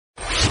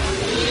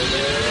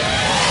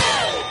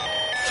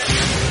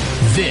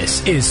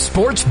This is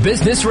Sports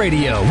Business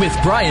Radio with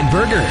Brian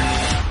Berger.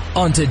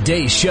 On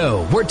today's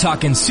show, we're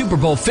talking Super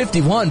Bowl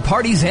 51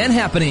 parties and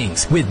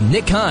happenings with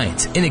Nick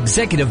Hines, an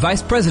executive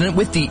vice president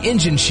with the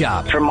Engine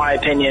Shop. From my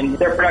opinion,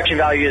 their production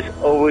value is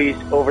always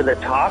over the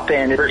top,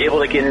 and they're able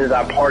to get into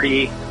that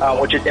party,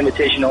 which is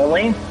invitation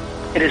only.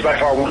 It is by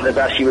far one of the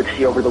best you would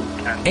see over the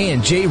weekend.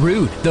 And Jay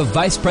Rude, the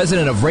Vice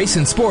President of Race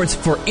and Sports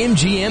for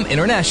MGM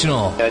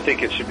International. I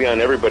think it should be on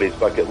everybody's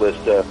bucket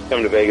list to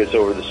come to Vegas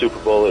over the Super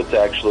Bowl. It's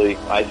actually,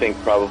 I think,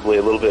 probably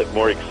a little bit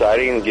more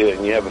exciting,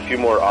 and you have a few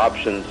more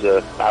options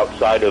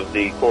outside of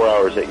the 4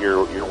 hours that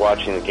you're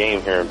watching the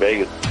game here in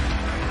Vegas.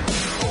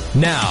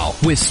 Now,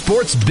 with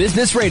Sports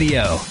Business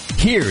Radio,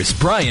 here's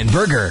Brian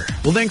Berger.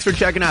 Well, thanks for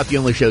checking out the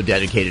only show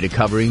dedicated to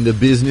covering the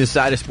business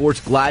side of sports.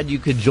 Glad you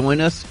could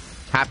join us.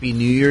 Happy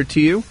New Year to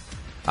you.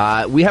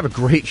 We have a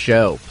great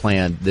show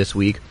planned this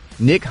week.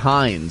 Nick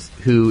Hines,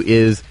 who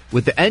is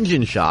with the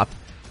Engine Shop.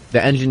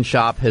 The Engine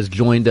Shop has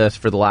joined us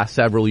for the last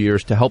several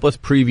years to help us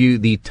preview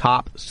the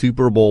top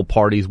Super Bowl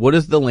parties. What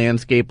does the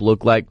landscape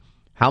look like?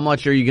 How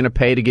much are you going to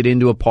pay to get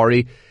into a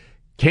party?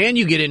 Can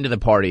you get into the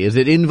party? Is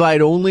it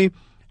invite only?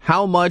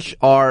 How much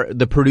are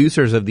the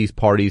producers of these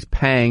parties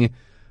paying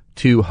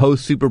to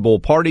host Super Bowl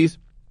parties?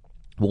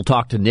 We'll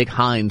talk to Nick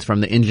Hines from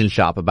the Engine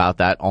Shop about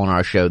that on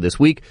our show this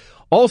week.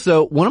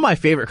 Also, one of my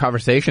favorite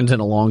conversations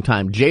in a long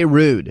time, Jay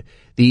Rude,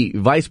 the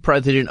Vice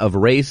President of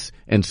Race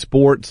and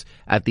Sports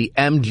at the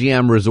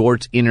MGM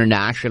Resorts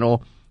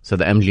International. So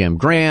the MGM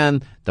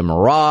Grand, the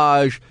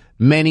Mirage,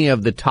 many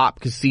of the top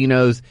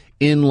casinos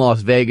in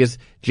Las Vegas.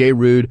 Jay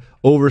Rude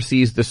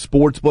oversees the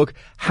sports book.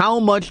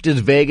 How much does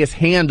Vegas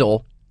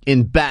handle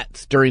in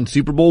bets during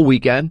Super Bowl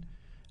weekend?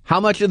 How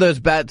much of those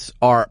bets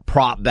are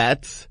prop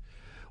bets?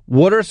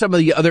 What are some of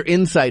the other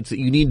insights that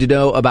you need to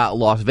know about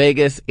Las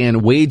Vegas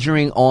and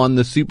wagering on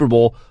the Super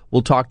Bowl?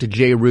 We'll talk to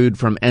Jay Rude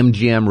from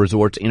MGM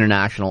Resorts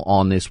International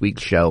on this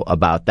week's show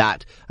about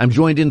that. I'm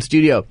joined in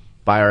studio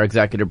by our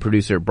executive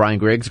producer, Brian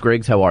Griggs.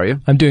 Griggs, how are you?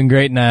 I'm doing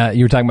great, and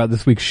you were talking about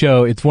this week's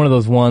show. It's one of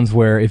those ones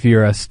where if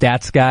you're a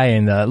stats guy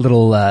and a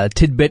little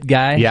tidbit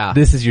guy,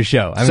 this is your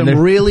show. I mean, some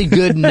really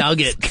good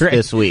nuggets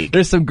this week.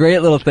 There's some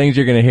great little things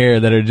you're going to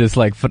hear that are just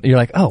like, you're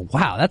like, oh,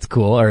 wow, that's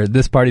cool, or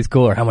this party's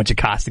cool, or how much it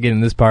costs to get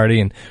in this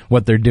party and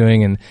what they're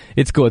doing, and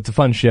it's cool. It's a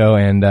fun show,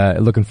 and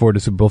looking forward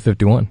to Super Bowl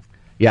 51.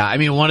 Yeah, I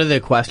mean, one of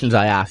the questions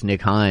I asked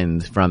Nick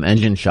Hines from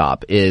Engine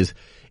Shop is,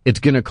 it's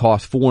going to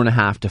cost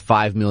 $4.5 to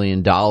 $5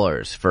 million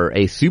for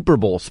a Super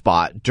Bowl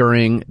spot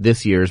during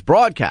this year's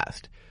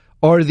broadcast.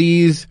 Are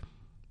these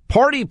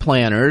party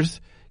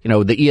planners, you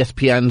know, the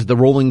ESPNs, the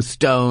Rolling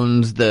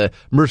Stones, the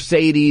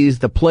Mercedes,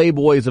 the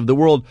Playboys of the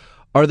world,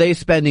 are they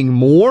spending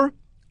more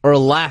or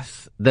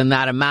less than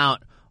that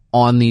amount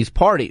on these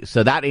parties?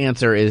 So that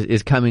answer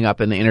is coming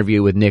up in the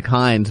interview with Nick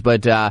Hines.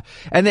 But,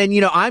 and then, you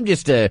know, I'm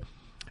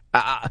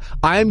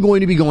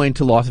going to be going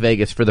to Las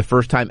Vegas for the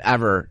first time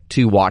ever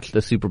to watch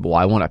the Super Bowl.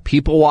 I want to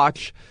people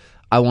watch.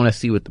 I want to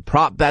see what the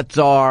prop bets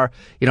are.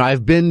 You know,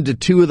 I've been to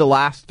 2 of the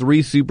last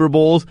 3 Super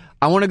Bowls.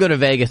 I want to go to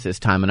Vegas this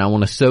time, and I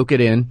want to soak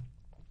it in.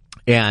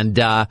 And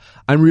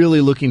I'm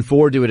really looking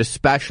forward to it,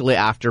 especially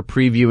after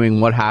previewing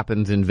what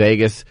happens in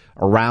Vegas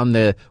around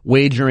the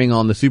wagering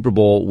on the Super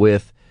Bowl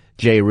with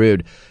Jay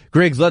Rude.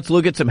 Griggs, let's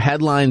look at some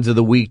headlines of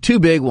the week. 2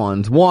 big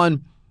ones.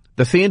 One,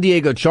 the San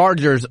Diego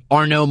Chargers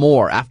are no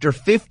more. After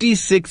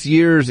 56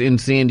 years in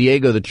San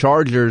Diego, the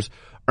Chargers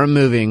are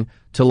moving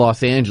to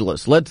Los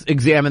Angeles. Let's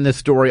examine this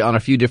story on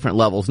a few different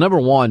levels. Number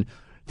one,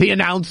 the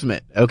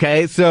announcement,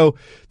 okay? So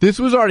this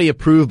was already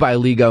approved by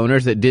league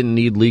owners that didn't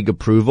need league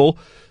approval.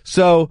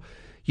 So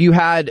you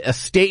had a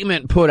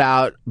statement put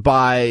out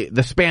by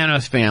the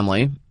Spanos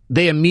family.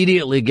 They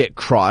immediately get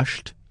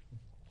crushed.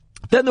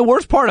 Then the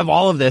worst part of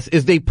all of this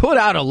is they put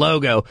out a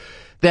logo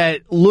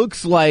that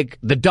looks like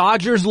the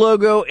Dodgers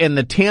logo and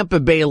the Tampa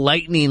Bay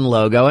Lightning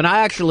logo. And I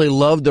actually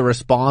love the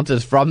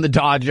responses from the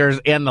Dodgers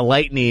and the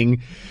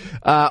Lightning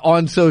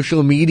on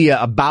social media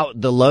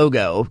about the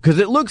logo, because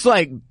it looks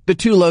like the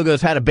 2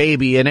 logos had a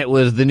baby and it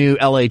was the new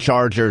LA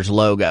Chargers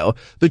logo.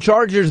 The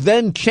Chargers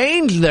then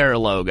changed their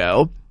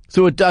logo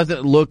so it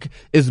doesn't look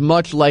as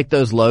much like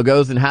those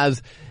logos and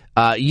has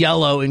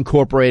yellow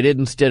incorporated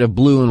instead of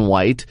blue and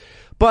white.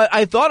 But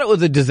I thought it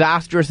was a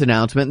disastrous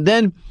announcement.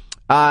 Then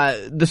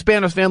the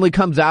Spanos family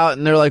comes out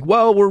and they're like,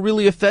 well, we're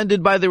really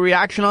offended by the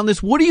reaction on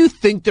this. What do you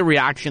think the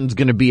reaction's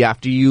going to be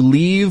after you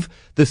leave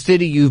the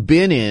city you've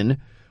been in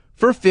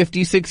for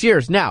 56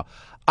 years? Now,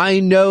 I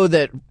know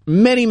that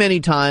many, many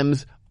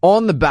times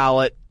on the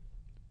ballot,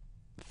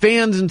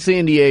 fans in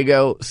San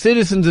Diego,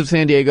 citizens of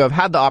San Diego have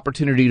had the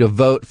opportunity to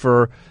vote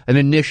for an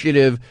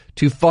initiative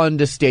to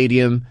fund a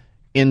stadium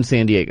in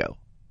San Diego.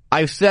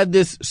 I've said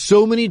this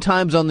so many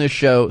times on this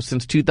show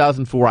since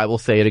 2004, I will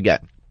say it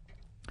again.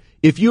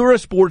 If you're a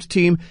sports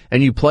team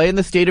and you play in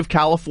the state of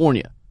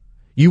California,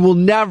 you will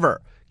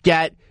never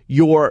get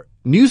your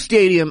new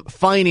stadium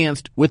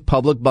financed with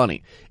public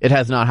money. It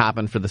has not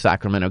happened for the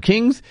Sacramento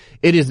Kings.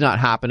 It is not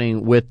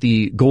happening with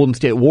the Golden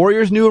State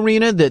Warriors' new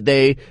arena that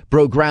they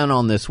broke ground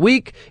on this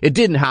week. It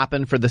didn't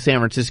happen for the San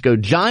Francisco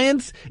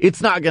Giants.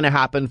 It's not going to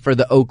happen for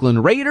the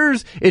Oakland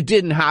Raiders. It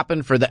didn't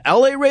happen for the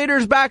LA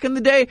Raiders back in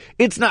the day.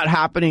 It's not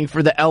happening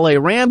for the LA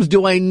Rams.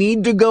 Do I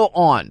need to go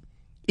on?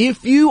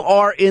 If you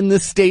are in the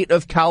state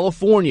of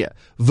California,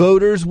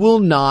 voters will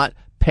not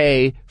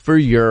pay for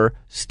your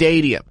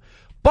stadium.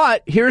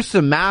 But here's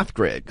some math,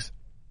 Griggs.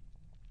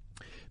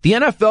 The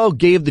NFL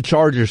gave the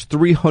Chargers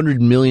 $300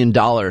 million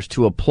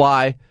to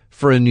apply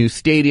for a new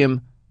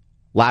stadium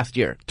last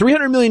year.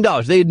 $300 million.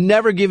 They had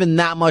never given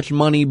that much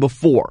money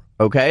before,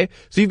 okay?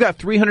 So you've got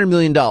 $300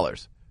 million.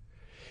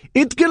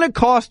 It's going to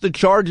cost the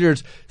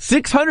Chargers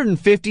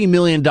 $650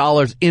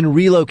 million in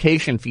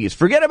relocation fees.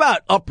 Forget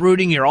about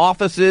uprooting your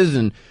offices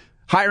and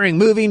hiring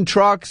moving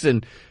trucks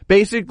and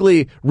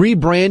basically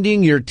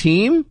rebranding your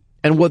team.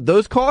 And what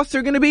those costs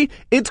are going to be,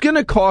 it's going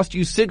to cost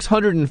you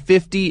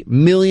 $650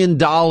 million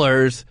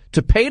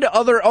to pay to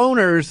other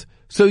owners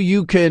so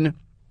you can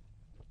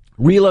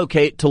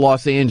relocate to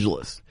Los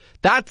Angeles.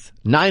 That's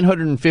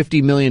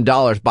 $950 million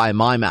by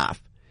my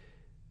math.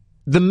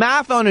 The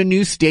math on a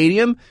new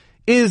stadium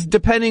is,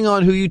 depending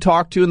on who you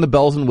talk to and the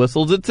bells and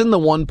whistles, it's in the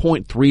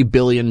 $1.3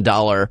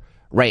 billion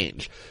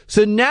range.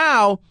 So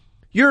now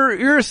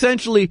you're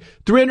essentially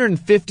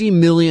 $350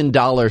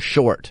 million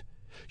short.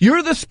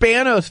 You're the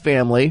Spanos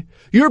family.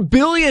 You're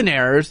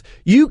billionaires.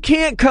 You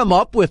can't come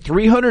up with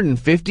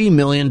 $350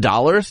 million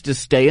to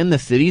stay in the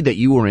city that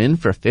you were in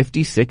for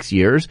 56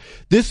 years.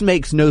 This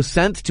makes no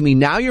sense to me.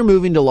 Now you're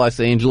moving to Los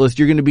Angeles.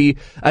 You're going to be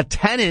a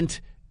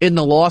tenant in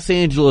the Los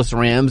Angeles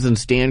Rams and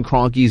Stan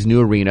Kroenke's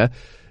new arena.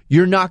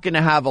 You're not going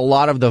to have a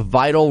lot of the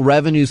vital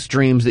revenue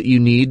streams that you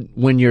need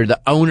when you're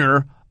the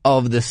owner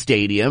of the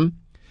stadium.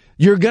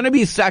 You're going to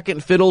be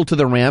second fiddle to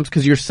the Rams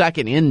because you're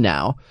second in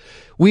now.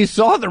 We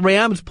saw the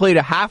Rams play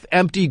to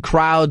half-empty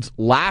crowds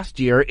last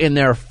year in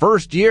their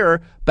first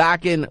year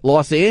back in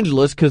Los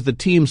Angeles because the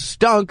team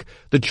stunk.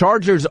 The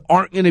Chargers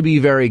aren't going to be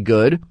very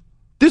good.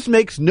 This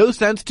makes no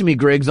sense to me,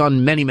 Griggs,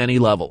 on many, many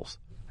levels.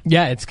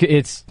 Yeah,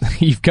 it's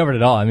you've covered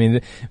it all. I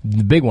mean,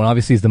 the big one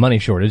obviously is the money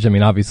shortage. I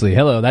mean, obviously,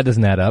 that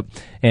doesn't add up.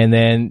 And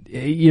then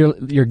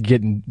you're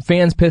getting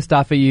fans pissed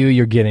off at you.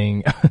 You're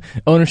getting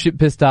ownership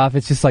pissed off.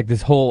 It's just like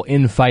this whole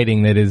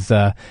infighting that is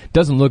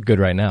doesn't look good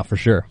right now for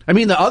sure. I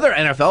mean, the other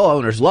NFL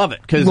owners love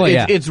it because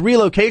it's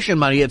relocation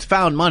money. It's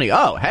found money.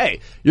 Oh, hey,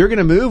 you're going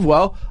to move?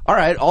 Well, all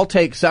right, I'll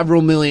take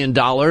several $1 million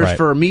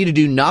for me to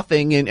do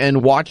nothing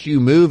and watch you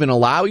move and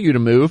allow you to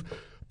move.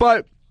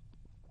 But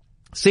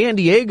San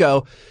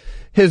Diego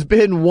has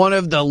been one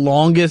of the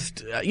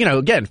longest,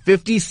 again,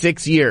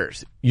 56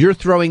 years. You're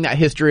throwing that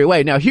history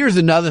away. Now, here's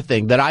another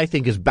thing that I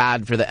think is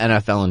bad for the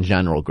NFL in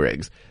general,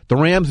 Griggs. The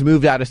Rams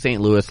moved out of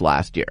St. Louis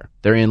last year.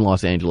 They're in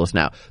Los Angeles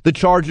now. The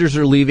Chargers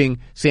are leaving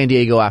San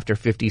Diego after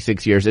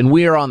 56 years, and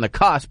we are on the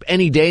cusp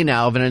any day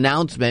now of an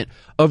announcement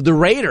of the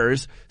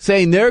Raiders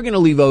saying they're going to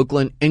leave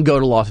Oakland and go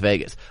to Las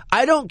Vegas.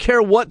 I don't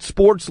care what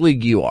sports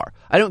league you are.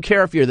 I don't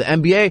care if you're the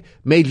NBA,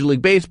 Major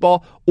League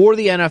Baseball, or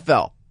the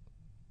NFL.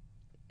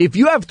 If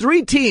you have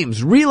 3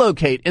 teams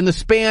relocate in the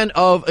span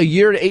of a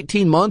year to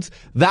 18 months,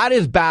 that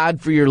is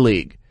bad for your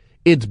league.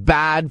 It's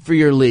bad for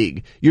your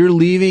league. You're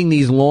leaving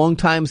these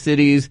longtime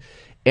cities.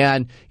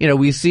 And,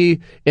 we see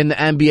in the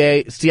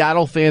NBA,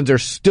 Seattle fans are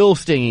still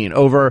stinging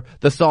over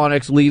the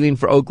Sonics leaving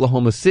for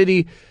Oklahoma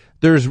City.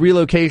 There's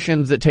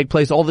relocations that take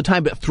place all the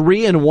time, but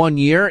 3 in 1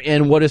 year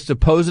in what is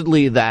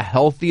supposedly the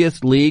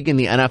healthiest league in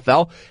the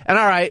NFL. And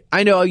all right,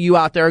 I know you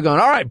out there are going,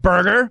 all right,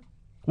 Burger,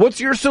 what's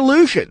your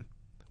solution?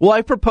 Well,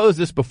 I proposed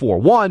this before.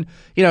 One,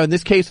 in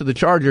this case of the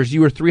Chargers,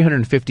 you were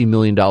 $350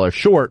 million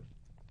short,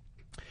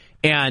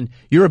 and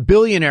you're a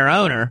billionaire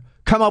owner.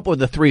 Come up with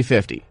the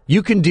 $350.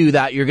 You can do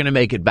that. You're going to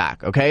make it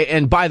back, okay?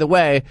 And by the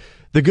way,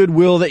 the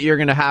goodwill that you're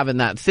going to have in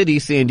that city,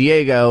 San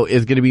Diego,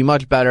 is going to be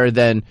much better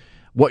than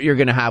what you're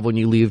going to have when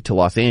you leave to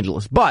Los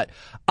Angeles. But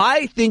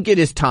I think it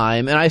is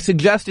time, and I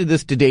suggested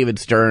this to David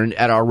Stern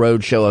at our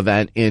roadshow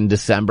event in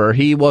December.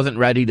 He wasn't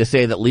ready to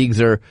say that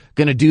leagues are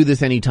going to do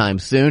this anytime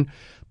soon,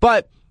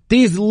 but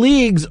these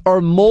leagues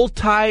are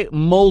multi-billion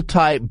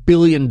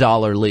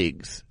dollar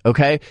leagues,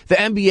 okay? The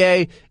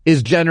NBA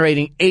is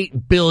generating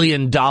 $8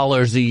 billion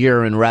a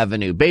year in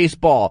revenue.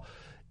 Baseball,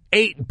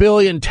 $8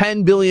 billion,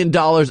 $10 billion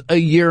a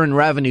year in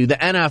revenue. The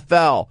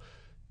NFL,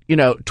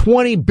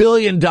 $20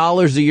 billion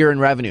a year in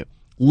revenue.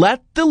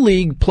 Let the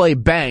league play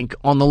bank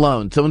on the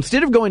loan. So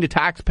instead of going to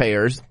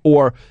taxpayers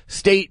or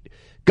state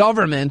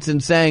governments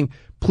and saying,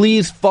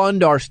 please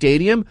fund our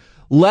stadium,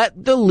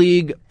 let the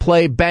league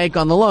play bank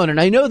on the loan.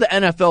 And I know the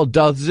NFL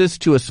does this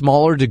to a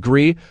smaller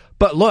degree,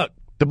 but look,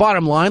 the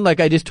bottom line, like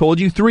I just told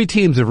you, 3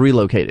 teams have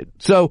relocated.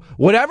 So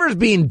whatever's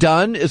being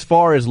done as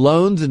far as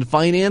loans and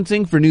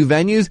financing for new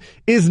venues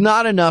is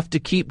not enough to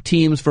keep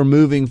teams from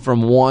moving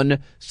from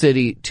one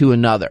city to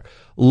another.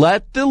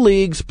 Let the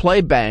leagues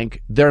play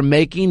bank. They're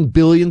making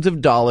billions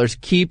of dollars.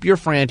 Keep your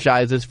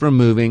franchises from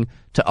moving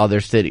to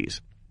other cities.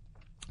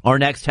 Our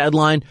next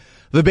headline,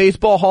 the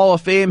Baseball Hall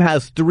of Fame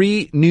has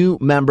 3 new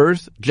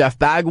members. Jeff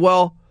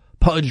Bagwell,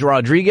 Pudge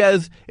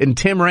Rodriguez, and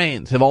Tim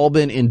Raines have all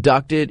been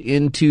inducted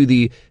into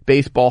the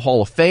Baseball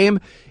Hall of Fame.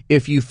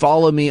 If you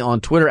follow me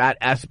on Twitter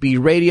at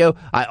SB Radio,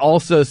 I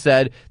also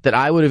said that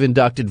I would have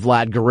inducted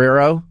Vlad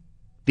Guerrero,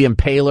 the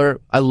Impaler.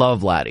 I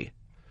love Vladdy.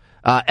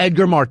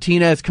 Edgar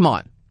Martinez, come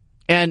on.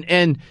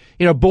 And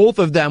both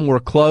of them were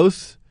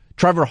close.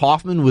 Trevor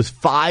Hoffman was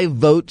 5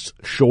 votes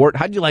short.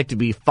 How'd you like to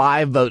be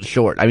 5 votes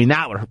short? I mean,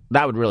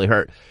 that would really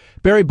hurt.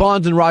 Barry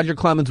Bonds and Roger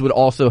Clemens would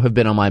also have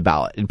been on my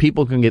ballot. And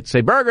people can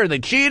say, Berger, they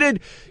cheated.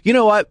 You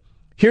know what?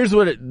 Here's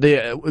what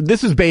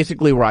this is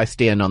basically where I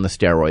stand on the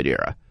steroid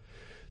era.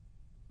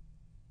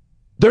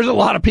 There's a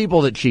lot of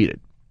people that cheated.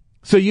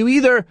 So you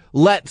either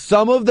let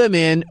some of them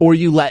in or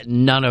you let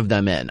none of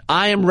them in.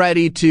 I am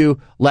ready to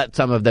let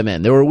some of them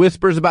in. There were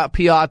whispers about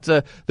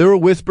Piazza. There were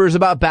whispers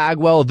about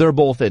Bagwell. They're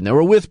both in. There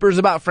were whispers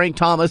about Frank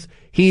Thomas.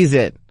 He's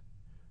in.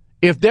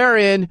 If they're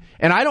in,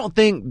 and I don't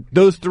think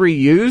those 3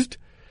 used,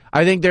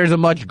 I think there's a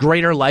much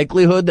greater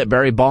likelihood that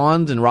Barry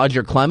Bonds and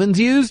Roger Clemens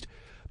used.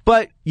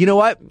 But you know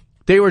what?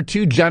 They were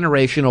 2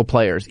 generational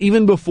players.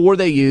 Even before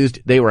they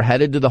used, they were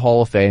headed to the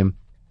Hall of Fame.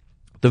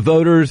 The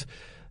voters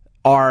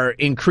are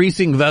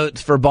increasing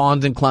votes for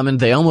Bonds and Clemens.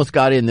 They almost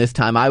got in this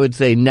time. I would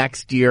say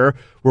next year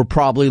we're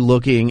probably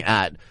looking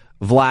at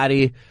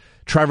Vladdy,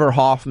 Trevor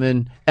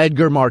Hoffman,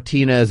 Edgar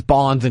Martinez,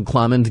 Bonds, and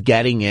Clemens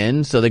getting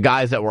in. So the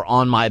guys that were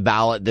on my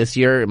ballot this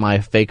year, my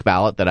fake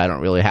ballot that I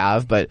don't really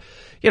have, but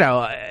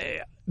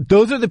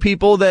those are the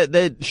people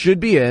that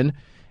should be in.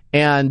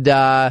 And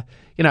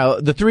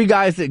the 3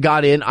 guys that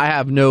got in, I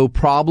have no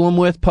problem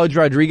with. Pudge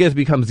Rodriguez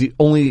becomes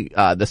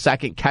the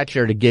second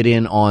catcher to get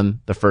in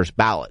on the first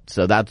ballot.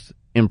 So that's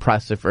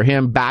impressive for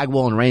him.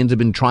 Bagwell and Raines have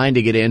been trying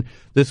to get in.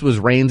 This was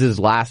Raines'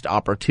 last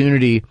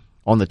opportunity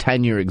on the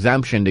 10-year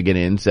exemption to get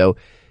in. So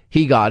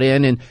he got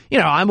in. And,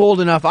 I'm old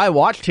enough. I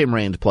watched Tim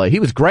Raines play. He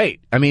was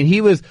great. I mean,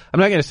 I'm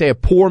not going to say a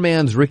poor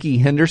man's Ricky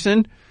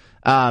Henderson,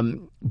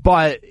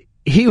 but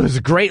he was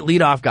a great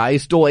leadoff guy. He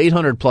stole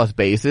 800 plus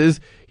bases.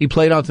 He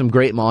played on some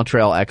great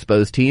Montreal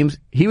Expos teams.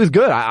 He was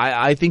good.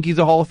 I think he's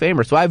a Hall of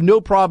Famer. So I have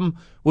no problem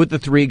with the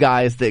 3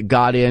 guys that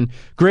got in.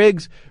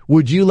 Griggs,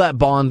 would you let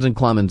Bonds and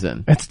Clemens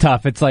in? It's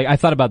tough. It's like, I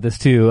thought about this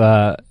too,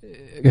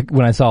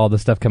 when I saw all the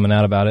stuff coming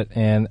out about it.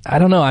 And I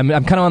don't know. I'm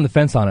kind of on the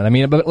fence on it. I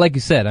mean, but like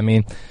you said,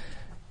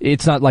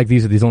 it's not like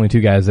these are these only 2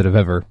 guys that have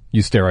ever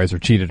used steroids or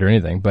cheated or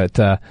anything. But,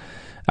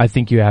 I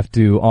think you have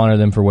to honor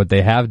them for what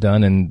they have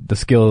done and the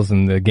skills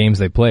and the games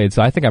they played.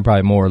 So I think I'm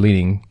probably more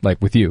leaning, like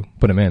with you,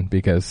 put them in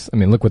because,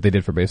 look what they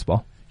did for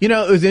baseball. It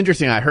was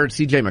interesting. I heard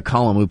CJ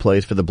McCollum, who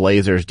plays for the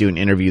Blazers, do an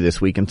interview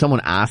this week, and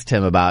someone asked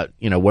him about,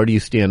 where do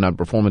you stand on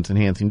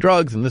performance-enhancing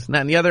drugs and this and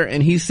that and the other,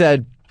 and he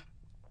said,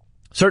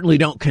 certainly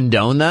don't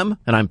condone them,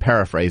 and I'm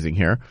paraphrasing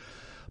here,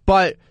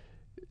 but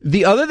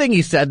the other thing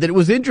he said that it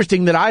was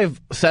interesting that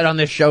I've said on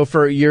this show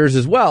for years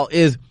as well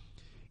is,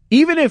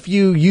 even if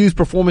you use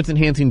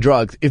performance-enhancing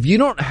drugs, if you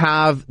don't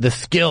have the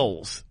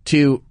skills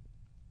to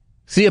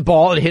see a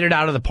ball and hit it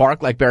out of the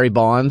park like Barry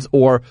Bonds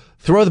or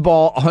throw the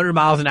ball 100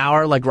 miles an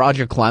hour like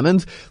Roger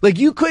Clemens, like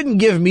you couldn't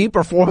give me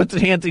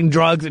performance-enhancing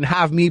drugs and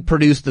have me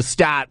produce the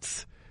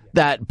stats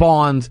that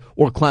Bonds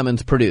or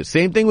Clemens produce.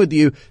 Same thing with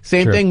you.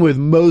 Same thing with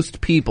most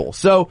people.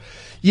 So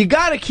you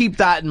got to keep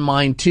that in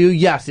mind too.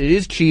 Yes, it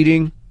is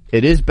cheating.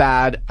 It is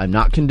bad. I'm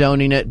not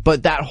condoning it.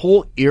 But that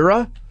whole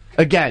era,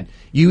 again,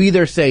 you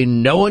either say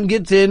no one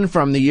gets in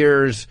from the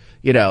years,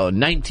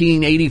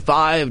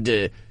 1985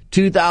 to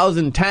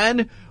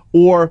 2010,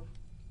 or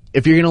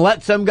if you're going to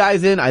let some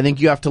guys in, I think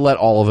you have to let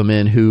all of them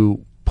in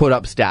who put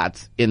up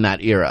stats in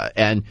that era.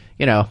 And,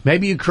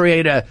 maybe you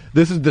create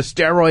this is the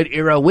steroid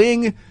era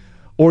wing,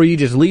 or you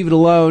just leave it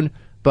alone.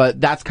 But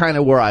that's kind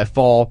of where I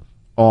fall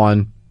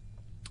on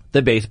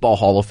the Baseball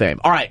Hall of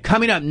Fame. All right,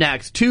 coming up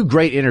next, 2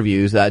 great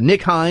interviews.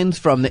 Nick Hines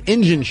from the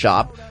Engine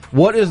Shop.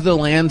 What is the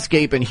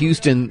landscape in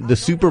Houston, the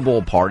Super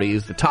Bowl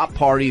parties, the top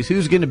parties,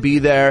 who's going to be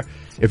there?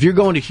 If you're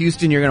going to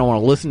Houston, you're going to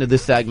want to listen to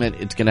this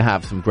segment. It's going to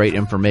have some great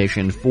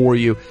information for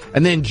you.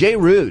 And then Jay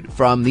Rude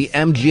from the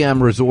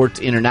MGM Resorts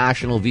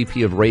International,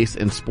 VP of Race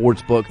and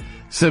Sportsbook.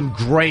 Some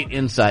great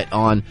insight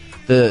on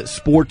the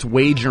sports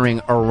wagering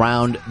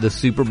around the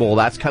Super Bowl.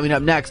 That's coming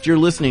up next. You're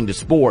listening to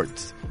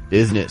Sports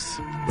Business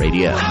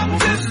Radio.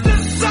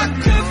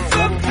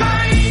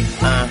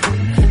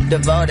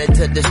 Devoted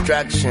to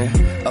destruction.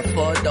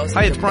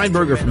 Hi, it's Brian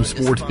Berger from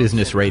Sports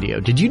Business Radio.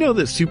 Did you know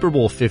that Super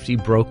Bowl 50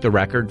 broke the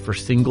record for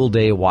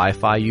single-day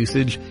Wi-Fi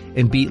usage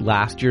and beat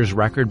last year's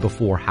record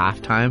before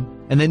halftime?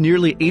 And then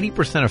nearly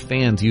 80% of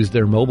fans use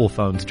their mobile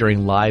phones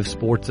during live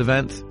sports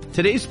events.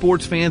 Today's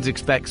sports fans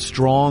expect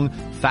strong,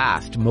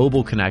 fast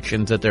mobile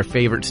connections at their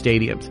favorite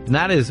stadiums. And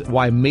that is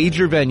why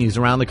major venues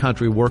around the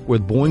country work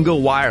with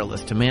Boingo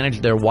Wireless to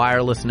manage their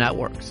wireless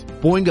networks.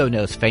 Boingo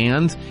knows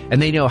fans,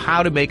 and they know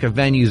how to make a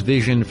venue's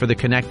vision for the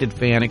connected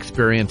fan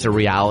experience a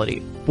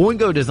reality.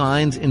 Boingo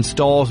designs,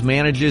 installs,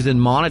 manages, and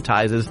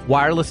monetizes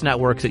wireless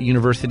networks at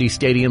university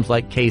stadiums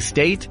like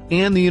K-State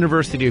and the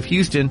University of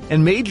Houston,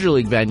 and major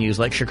league venues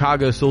like Chicago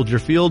Chicago Soldier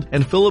Field,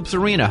 and Phillips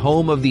Arena,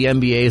 home of the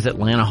NBA's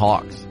Atlanta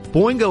Hawks.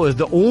 Boingo is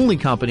the only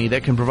company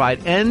that can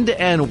provide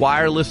end-to-end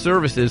wireless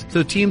services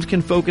so teams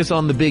can focus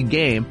on the big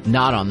game,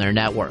 not on their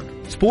network.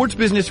 Sports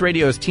Business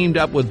Radio has teamed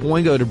up with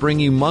Boingo to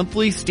bring you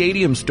monthly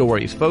stadium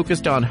stories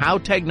focused on how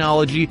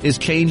technology is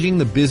changing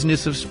the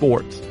business of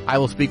sports. I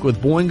will speak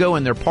with Boingo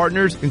and their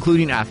partners,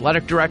 including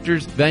athletic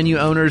directors, venue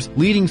owners,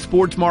 leading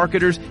sports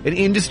marketers, and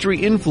industry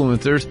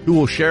influencers who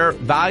will share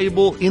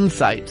valuable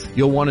insights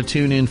you'll want to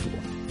tune in for.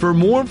 For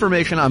more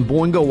information on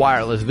Boingo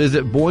Wireless,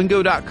 visit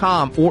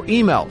boingo.com or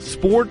email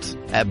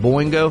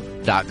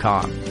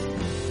sports@boingo.com.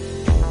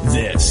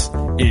 This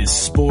is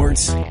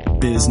Sports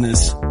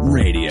Business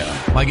Radio.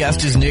 My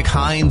guest is Nick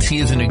Hines. He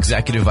is an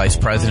executive vice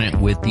president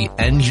with the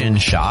Engine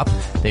Shop.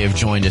 They have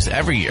joined us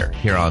every year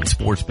here on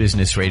Sports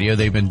Business Radio.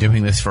 They've been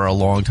doing this for a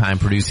long time,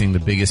 producing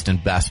the biggest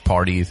and best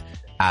parties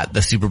at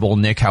the Super Bowl.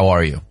 Nick, how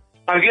are you?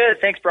 I'm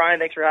good. Thanks, Brian.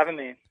 Thanks for having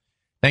me.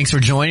 Thanks for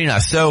joining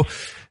us. So,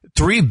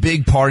 3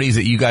 big parties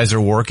that you guys are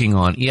working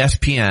on: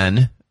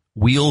 ESPN,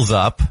 Wheels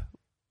Up,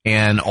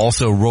 and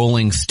also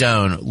Rolling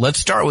Stone. Let's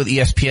start with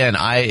ESPN.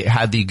 I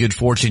had the good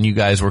fortune, you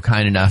guys were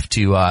kind enough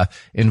to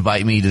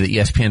invite me to the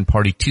ESPN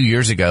party 2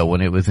 years ago when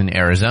it was in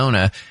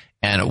Arizona,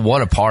 and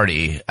what a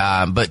party.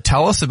 But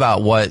tell us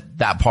about what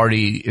that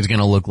party is going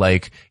to look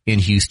like in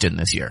Houston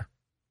this year.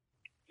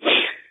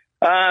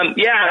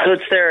 Yeah, so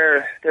it's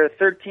their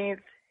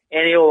 13th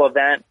annual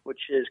event,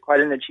 which is quite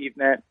an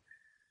achievement.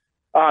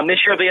 This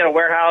year will be at a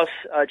warehouse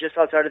just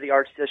outside of the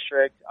Arts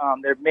District.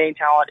 Their main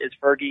talent is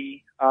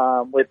Fergie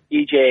with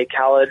DJ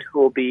Khaled, who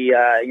will be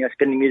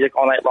spinning music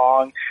all night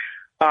long.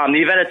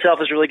 The event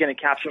itself is really going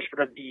to capture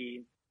sort of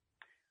the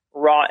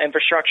raw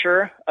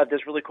infrastructure of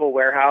this really cool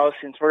warehouse,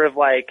 and sort of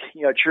like,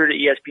 true to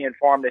ESPN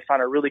Forum, they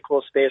found a really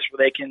cool space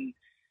where they can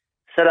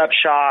set up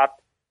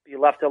shop, be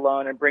left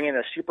alone, and bring in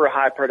a super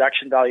high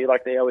production value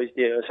like they always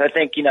do. So I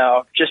think,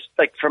 just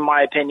like from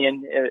my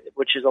opinion,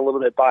 which is a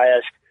little bit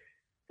biased,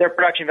 their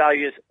production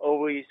value is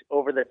always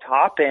over the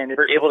top, and if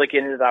you're able to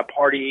get into that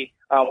party,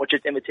 which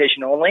is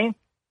invitation only,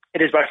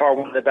 it is by far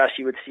one of the best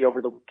you would see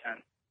over the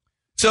weekend.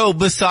 So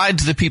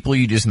besides the people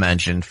you just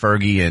mentioned,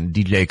 Fergie and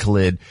DJ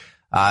Khaled,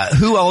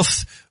 who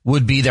else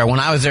would be there?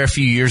 When I was there a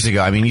few years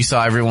ago, I mean, you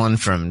saw everyone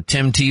from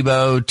Tim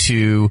Tebow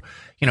to,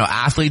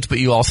 athletes, but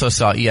you also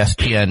saw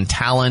ESPN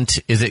talent.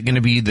 Is it going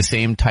to be the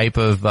same type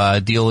of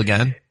deal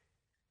again?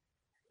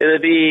 It'll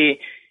be,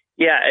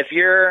 yeah, if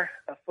you're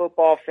a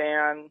football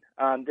fan,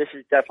 this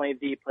is definitely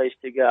the place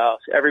to go.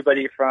 So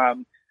everybody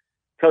from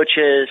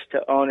coaches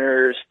to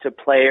owners to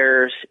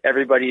players,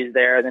 everybody's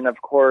there. And then, of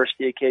course,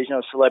 the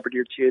occasional celebrity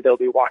or two, they'll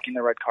be walking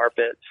the red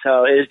carpet.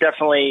 So it is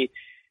definitely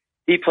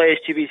the place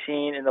to be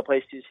seen and the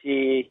place to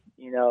see,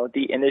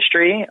 the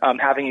industry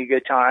having a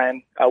good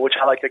time, which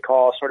I like to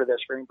call sort of the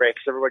spring break,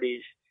 because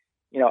everybody's,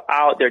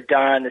 out, they're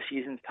done, the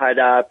season's tied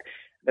up,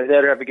 they're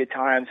there to have a good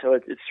time. So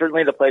it's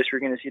certainly the place where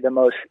you're going to see the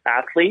most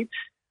athletes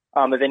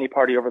of any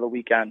party over the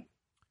weekend.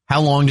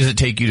 How long does it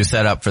take you to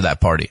set up for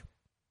that party?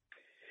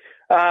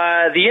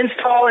 The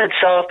install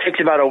itself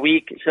takes about a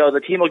week. So the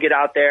team will get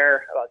out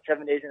there about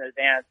 7 days in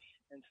advance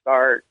and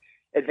start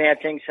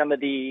advancing some of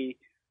the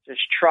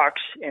just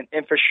trucks and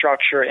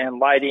infrastructure and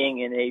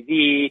lighting and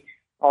AV,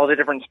 all the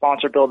different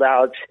sponsor build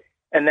outs.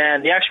 And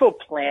then the actual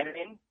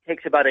planning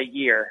takes about a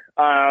year.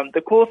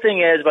 The cool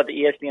thing is about the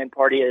ESPN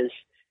party is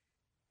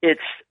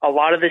it's a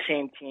lot of the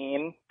same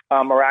team.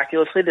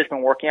 Miraculously, that's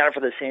been working on it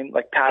for the same,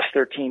 past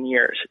 13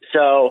 years.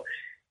 So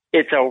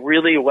it's a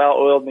really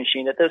well-oiled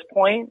machine at this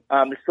point.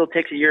 It still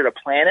takes a year to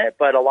plan it,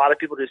 but a lot of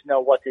people just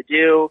know what to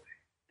do.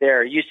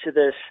 They're used to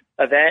this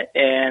event,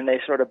 and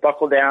they sort of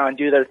buckle down,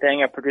 do their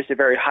thing, and produce a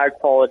very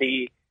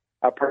high-quality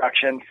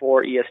production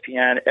for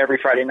ESPN every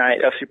Friday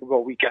night of Super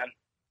Bowl weekend.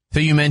 So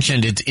you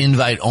mentioned it's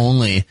invite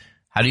only.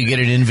 How do you get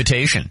an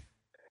invitation?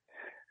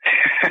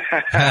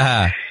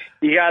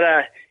 You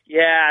gotta...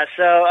 Yeah,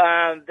 so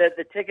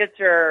the tickets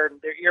they're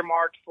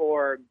earmarked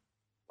for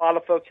a lot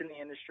of folks in the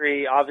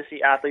industry,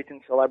 obviously athletes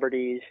and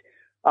celebrities,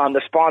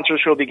 the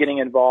sponsors who will be getting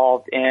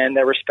involved, and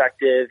their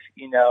respective,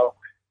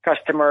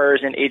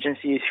 customers and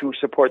agencies who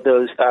support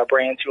those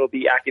brands who will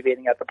be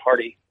activating at the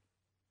party.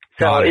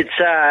 So it's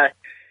not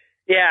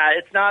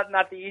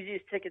the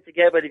easiest ticket to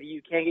get, but if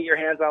you can get your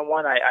hands on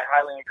one, I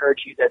highly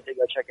encourage you to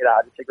go check it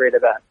out. It's a great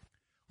event.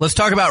 Let's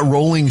talk about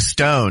Rolling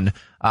Stone.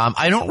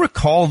 I don't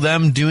recall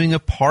them doing a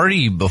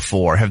party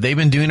before. Have they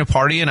been doing a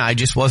party and I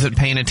just wasn't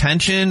paying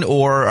attention,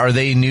 or are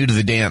they new to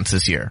the dance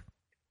this year?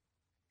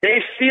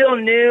 They feel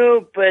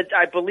new, but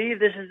I believe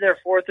this is their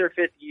 4th or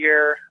 5th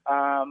year.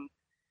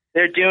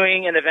 They're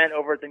doing an event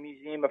over at the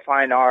Museum of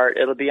Fine Art.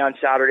 It'll be on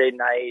Saturday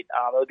night.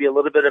 It'll be a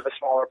little bit of a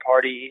smaller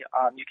party.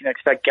 You can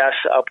expect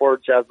guests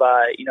upwards of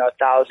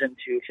 1,000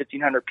 to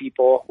 1,500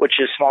 people, which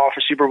is small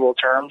for Super Bowl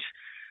terms.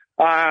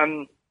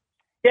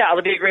 Yeah,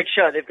 it'll be a great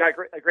show. They've got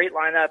a great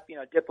lineup.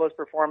 Diplo's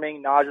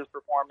performing, Nas is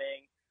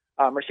performing.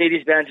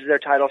 Mercedes-Benz is their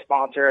title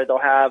sponsor. They'll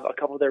have a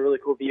couple of their really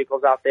cool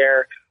vehicles out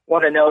there.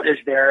 One to note is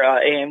their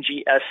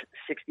AMG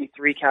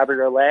S63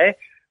 Cabriolet.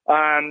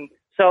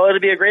 So it'll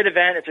be a great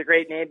event. It's a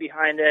great name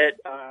behind it.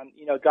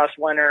 Gus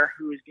Wenner,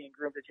 who is being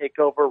groomed to take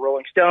over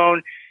Rolling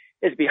Stone,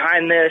 is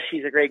behind this.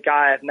 He's a great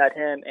guy. I've met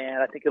him,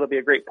 and I think it'll be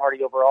a great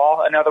party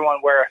overall. Another one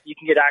where you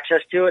can get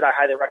access to it. I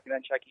highly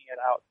recommend checking it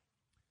out.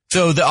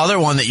 So the other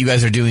one that you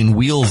guys are doing,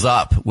 Wheels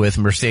Up, with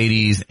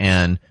Mercedes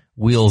and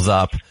Wheels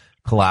Up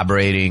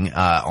collaborating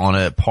on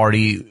a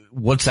party.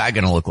 What's that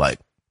going to look like?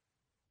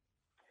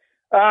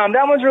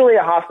 That one's really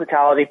a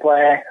hospitality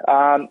play.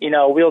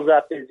 Wheels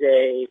Up is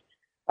a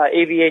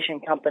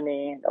aviation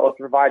company that was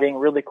providing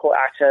really cool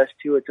access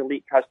to its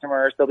elite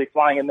customers. They'll be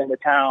flying them into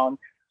town.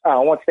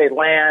 Once they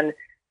land,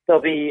 they'll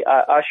be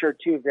ushered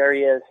to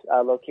various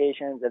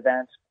locations,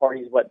 events,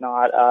 parties,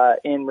 whatnot,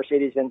 in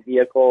Mercedes-Benz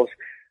vehicles.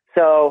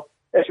 So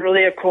it's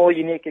really a cool,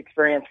 unique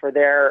experience for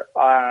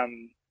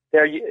some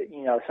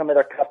of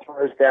their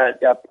customers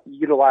that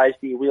utilize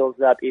the Wheels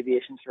Up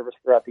aviation service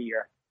throughout the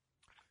year.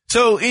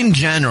 So in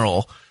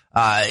general,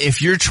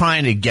 if you're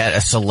trying to get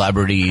a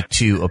celebrity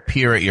to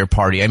appear at your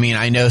party, I mean,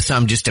 I know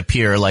some just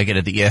appear like it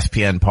at the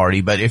ESPN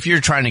party, but if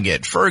you're trying to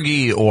get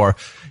Fergie or,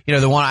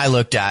 the one I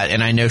looked at,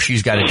 and I know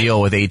she's got a deal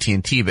with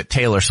AT&T, but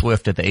Taylor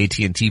Swift at the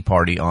AT&T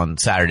party on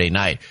Saturday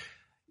night,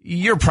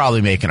 you're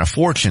probably making a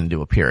fortune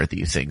to appear at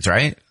these things,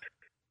 right?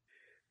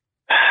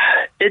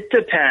 It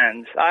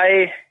depends.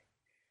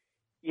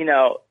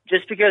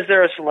 Just because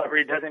they're a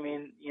celebrity doesn't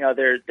mean,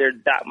 they're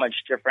that much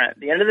different. At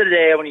the end of the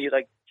day, when you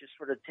just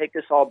sort of take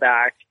this all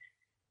back,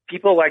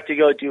 people like to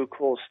go do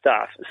cool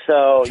stuff.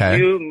 So okay.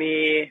 You,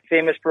 me,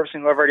 famous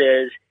person, whoever it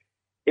is,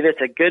 if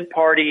it's a good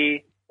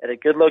party at a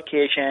good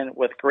location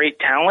with great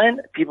talent,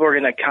 people are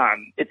going to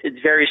come.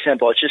 It's very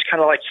simple. It's just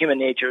kind of like human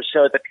nature.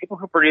 So the people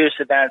who produce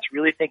events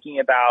really thinking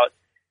about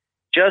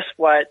just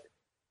what,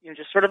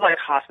 just sort of like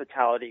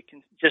hospitality,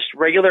 just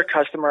regular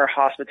customer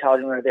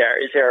hospitality when they're there.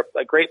 Is there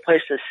a great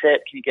place to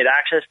sit? Can you get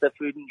access to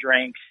food and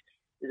drinks?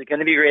 Is it going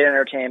to be great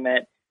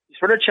entertainment? You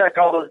sort of check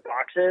all those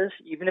boxes,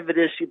 even if it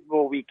is Super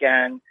Bowl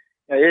weekend.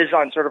 It is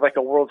on sort of like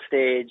a world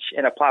stage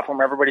and a platform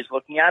where everybody's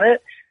looking at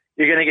it.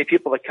 You're going to get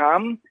people to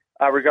come,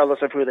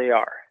 regardless of who they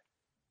are.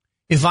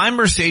 If I'm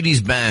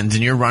Mercedes-Benz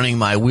and you're running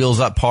my Wheels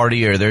Up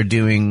party, or they're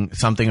doing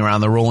something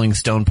around the Rolling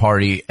Stone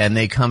party, and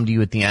they come to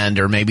you at the end,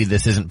 or maybe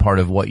this isn't part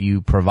of what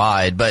you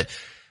provide, but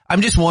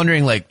I'm just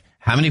wondering,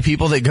 how many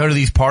people that go to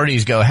these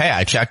parties go, hey,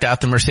 I checked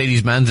out the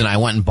Mercedes-Benz and I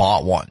went and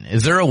bought one.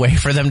 Is there a way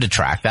for them to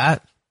track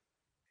that?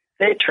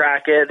 They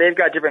track it. They've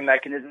got different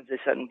mechanisms they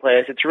set in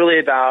place. It's really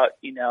about,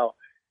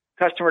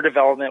 customer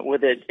development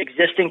with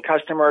existing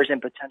customers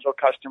and potential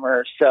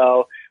customers.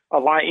 So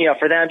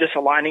for them, just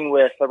aligning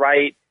with the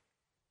right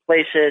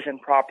places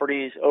and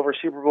properties over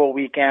Super Bowl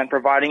weekend,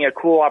 providing a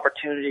cool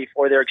opportunity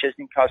for their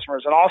existing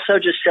customers, and also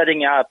just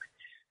setting up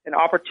an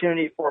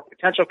opportunity for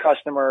potential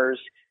customers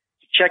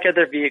to check out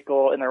their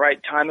vehicle in the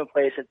right time and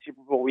place at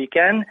Super Bowl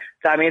weekend.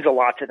 That means a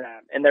lot to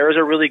them. And there is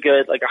a really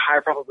good, a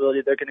high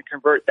probability they're going to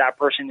convert that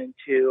person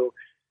into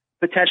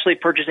potentially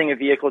purchasing a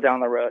vehicle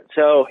down the road.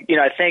 So,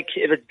 I think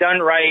if it's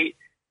done right,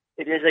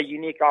 it is a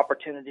unique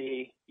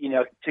opportunity,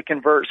 to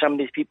convert some of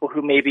these people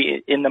who may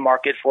be in the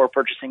market for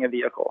purchasing a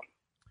vehicle.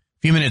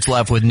 Few minutes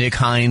left with Nick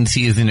Hines.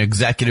 He is an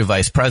executive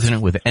vice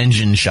president with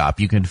Engine Shop.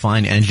 You can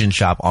find Engine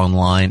Shop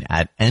online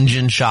at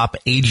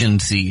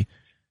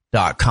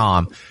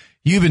engineshopagency.com.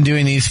 You've been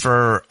doing these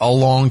for a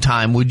long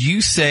time. Would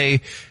you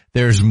say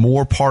there's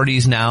more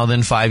parties now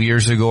than 5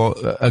 years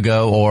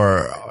ago,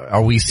 or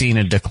are we seeing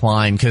a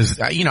decline? Because,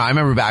 I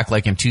remember back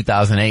in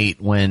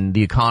 2008 when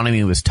the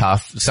economy was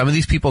tough, some of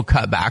these people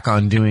cut back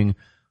on doing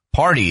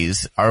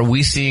parties. Are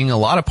we seeing a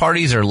lot of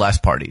parties or less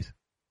parties?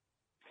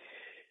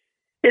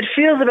 It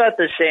feels about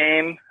the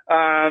same,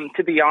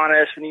 to be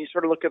honest. When you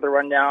sort of look at the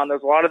rundown,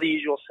 there's a lot of the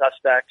usual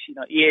suspects.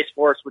 EA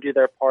Sports would do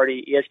their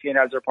party. ESPN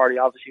has their party,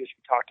 obviously, which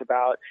we talked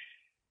about.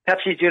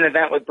 Pepsi's doing an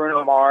event with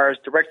Bruno Mars.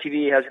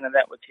 DirecTV has an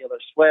event with Taylor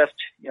Swift.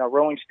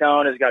 Rolling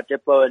Stone has got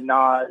Diplo and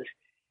Nas.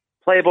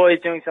 Playboy is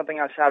doing something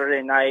on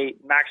Saturday night.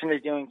 Maxim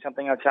is doing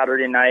something on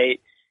Saturday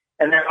night.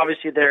 And then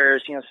obviously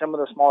there's, some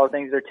of the smaller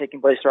things that are taking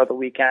place throughout the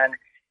weekend.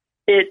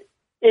 It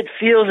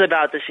feels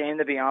about the same,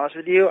 to be honest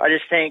with you. I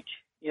just think,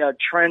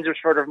 trends are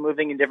sort of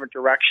moving in different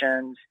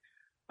directions.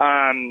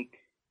 From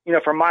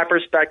my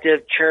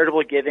perspective,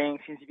 charitable giving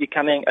seems to be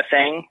becoming a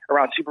thing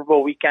around Super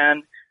Bowl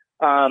weekend.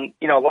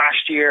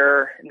 Last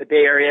year in the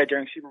Bay Area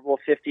during Super Bowl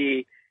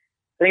 50,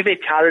 I think they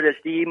touted as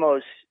the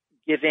most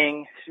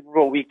giving Super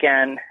Bowl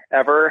weekend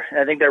ever. And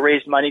I think they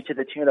raised money to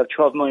the tune of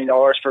 $12 million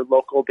for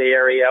local Bay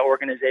Area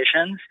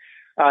organizations.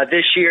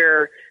 This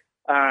year,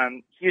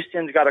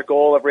 Houston's got a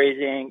goal of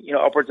raising,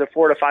 upwards of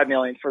 $4 to $5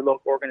 million for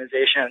local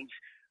organizations.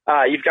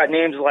 You've got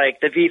names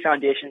like the V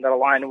Foundation that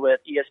align with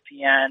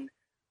ESPN.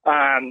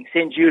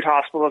 St. Jude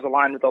Hospital is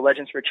aligned with the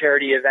Legends for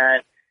Charity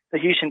event. The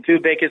Houston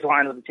Food Bank is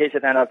aligned with the Taste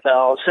of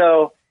NFL.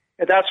 So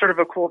that's sort of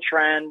a cool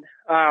trend.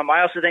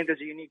 I also think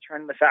there's a unique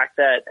trend in the fact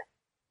that,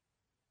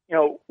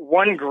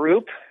 one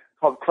group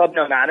called Club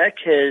Nomadic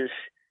is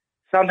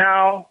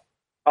somehow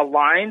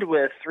aligned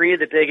with three of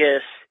the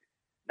biggest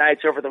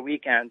nights over the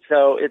weekend.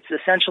 So it's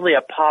essentially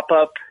a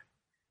pop-up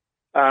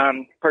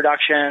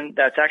production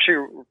that's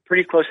actually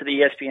pretty close to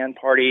the ESPN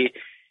party.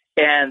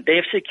 And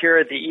they've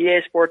secured the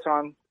EA Sports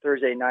on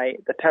Thursday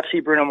night, the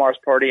Pepsi Bruno Mars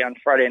party on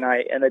Friday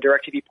night, and the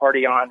DirecTV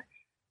party on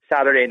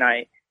Saturday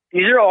night.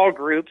 These are all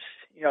groups,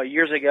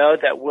 years ago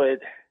that would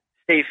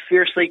stay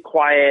fiercely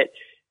quiet,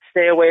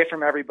 stay away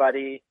from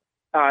everybody.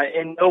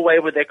 In no way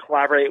would they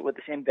collaborate with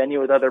the same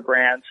venue with other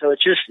brands. So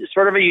it's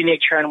sort of a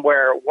unique trend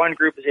where one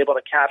group is able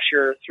to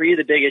capture three of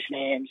the biggest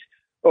names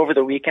over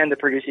the weekend to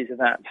produce these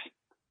events.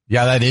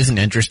 Yeah, that is an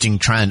interesting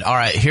trend. All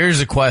right,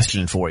 here's a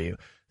question for you.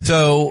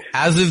 So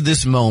as of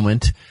this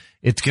moment,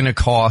 it's going to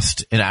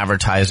cost an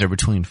advertiser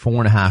between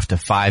 $4.5 to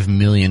 $5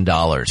 million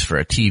for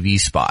a TV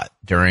spot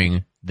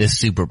during this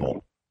Super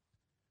Bowl.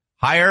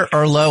 Higher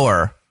or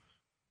lower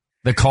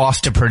the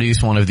cost to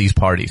produce one of these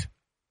parties?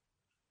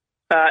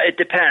 It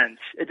depends.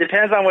 It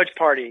depends on which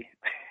party.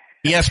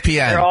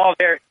 ESPN. They're all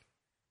very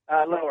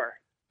lower.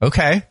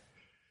 Okay.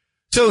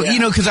 So,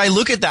 because I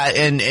look at that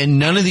and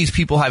none of these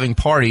people having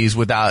parties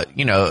without,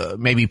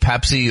 maybe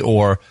Pepsi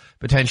or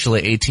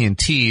potentially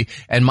AT&T.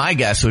 And my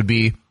guess would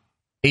be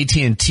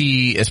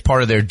AT&T, as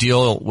part of their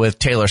deal with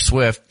Taylor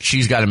Swift,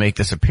 she's got to make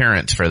this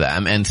appearance for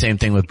them. And same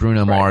thing with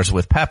Bruno Mars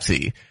with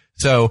Pepsi.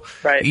 So,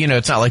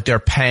 it's not like they're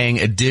paying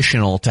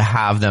additional to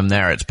have them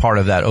there. It's part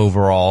of that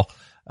overall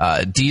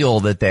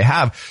deal that they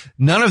have.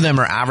 None of them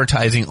are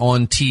advertising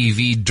on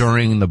TV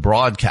during the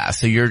broadcast.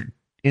 So you're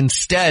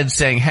instead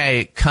saying,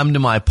 hey, come to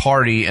my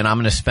party and I'm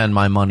going to spend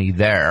my money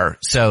there.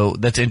 So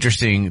that's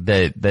interesting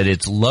that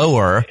it's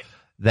lower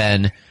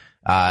than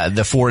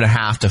the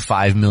 $4.5 to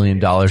 $5 million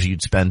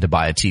you'd spend to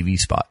buy a TV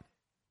spot.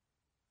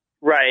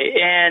 Right.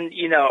 And,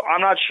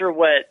 I'm not sure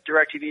what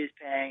DirecTV is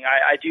paying.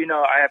 I do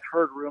know, I have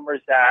heard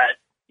rumors that,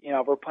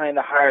 we're playing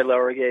the higher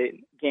lower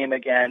game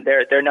again.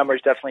 Their number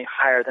is definitely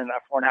higher than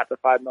that $4.5 to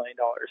 $5 million.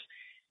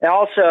 And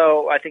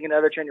also, I think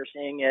another trend you're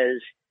seeing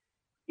is,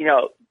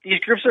 these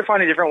groups are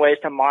finding different ways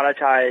to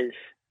monetize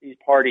these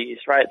parties,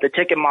 right? The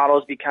ticket model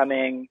is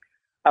becoming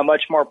a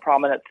much more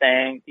prominent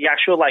thing. The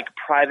actual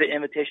private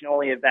invitation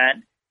only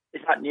event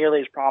is not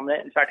nearly as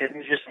prominent. In fact, I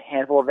think there's just a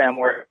handful of them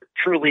where it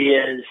truly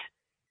is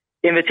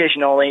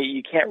invitation only.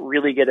 You can't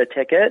really get a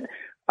ticket.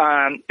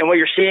 And what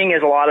you're seeing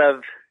is a lot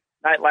of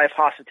nightlife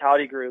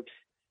hospitality groups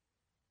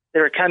that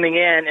are coming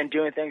in and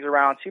doing things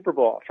around Super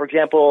Bowl. For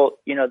example,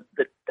 the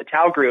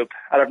Tao Group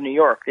out of New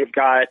York, they've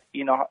got,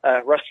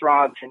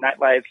 restaurants and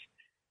nightlife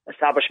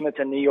establishments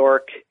in New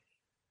York,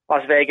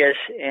 Las Vegas,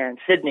 and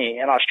Sydney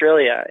and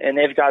Australia. And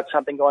they've got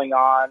something going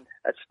on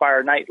at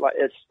Spire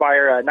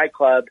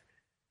Nightclub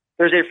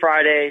Thursday,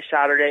 Friday,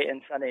 Saturday,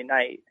 and Sunday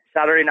night.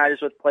 Saturday night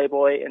is with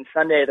Playboy, and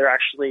Sunday they're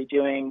actually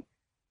doing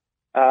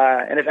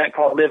an event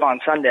called Live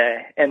on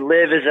Sunday. And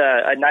Live is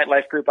a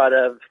nightlife group out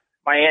of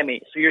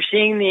Miami. So you're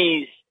seeing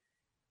these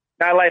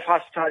nightlife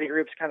hospitality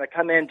groups kind of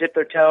come in, dip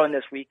their toe in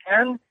this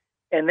weekend,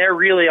 and they're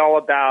really all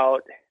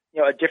about,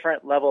 a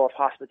different level of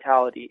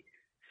hospitality,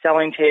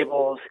 selling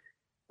tables,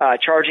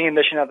 charging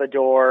admission at the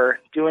door,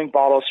 doing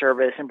bottle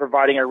service, and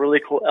providing a really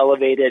cool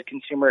elevated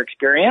consumer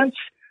experience,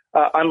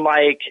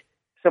 unlike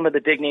some of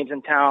the big names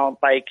in town,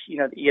 like, the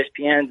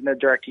ESPNs and the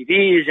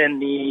DirecTVs and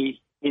the,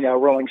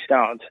 Rolling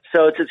Stones.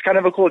 So it's kind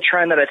of a cool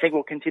trend that I think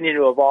will continue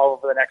to evolve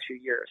over the next few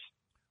years.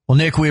 Well,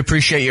 Nick, we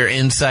appreciate your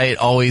insight.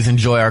 Always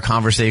enjoy our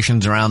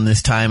conversations around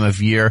this time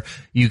of year.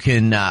 You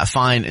can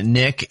find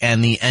Nick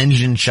and the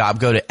Engine Shop.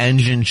 Go to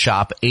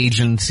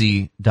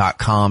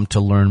engineshopagency.com to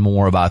learn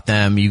more about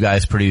them. You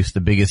guys produce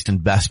the biggest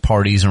and best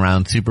parties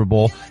around Super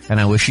Bowl,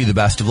 and I wish you the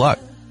best of luck.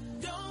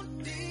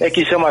 Thank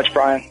you so much,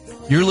 Brian.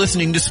 You're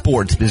listening to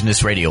Sports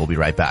Business Radio. We'll be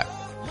right back.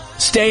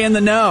 Stay in the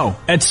know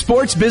at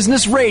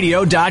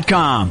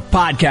sportsbusinessradio.com.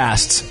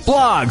 Podcasts,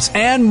 blogs,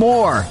 and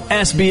more.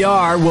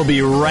 SBR will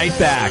be right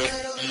back.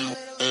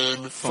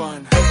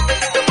 Fun.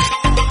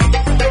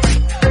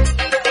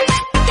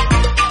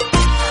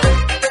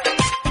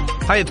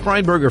 Hi, it's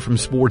Brian Berger from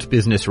Sports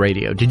Business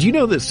Radio. Did you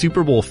know that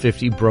Super Bowl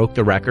 50 broke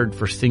the record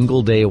for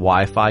single-day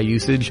Wi-Fi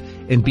usage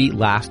and beat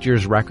last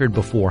year's record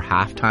before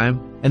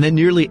halftime? And then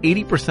nearly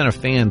 80% of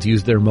fans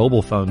use their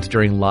mobile phones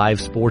during live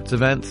sports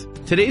events.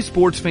 Today's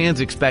sports fans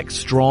expect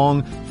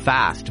strong,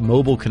 fast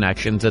mobile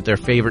connections at their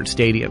favorite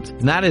stadiums.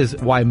 And that is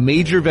why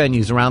major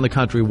venues around the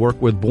country work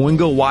with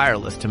Boingo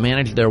Wireless to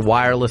manage their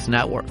wireless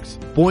networks.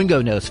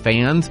 Boingo knows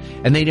fans,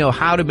 and they know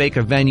how to make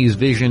a venue's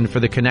vision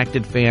for the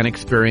connected fan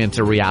experience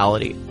a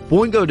reality.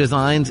 Boingo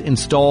designs,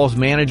 installs,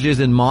 manages,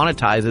 and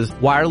monetizes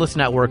wireless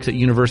networks at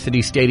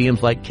university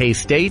stadiums like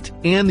K-State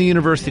and the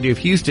University of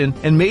Houston,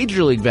 and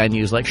major league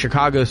venues like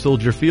Chicago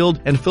Soldier Field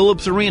and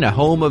Phillips Arena,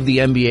 home of the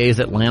NBA's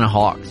Atlanta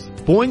Hawks.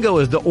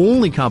 Boingo is the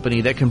only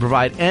company that can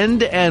provide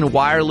end-to-end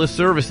wireless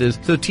services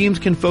so teams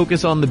can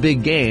focus on the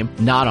big game,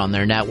 not on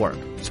their network.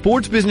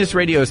 Sports Business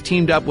Radio has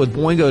teamed up with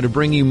Boingo to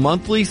bring you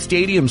monthly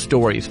stadium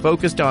stories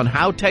focused on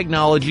how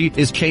technology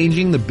is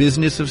changing the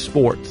business of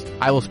sports.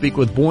 I will speak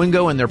with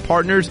Boingo and their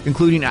partners,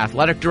 including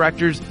athletic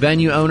directors,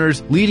 venue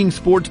owners, leading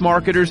sports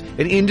marketers,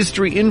 and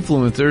industry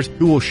influencers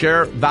who will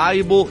share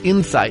valuable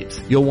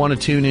insights you'll want to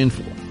tune in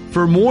for.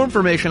 For more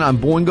information on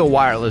Boingo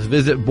Wireless,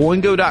 visit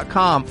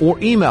Boingo.com or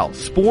email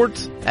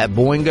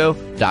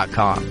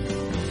sports@Boingo.com.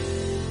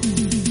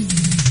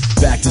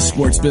 Back to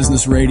Sports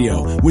Business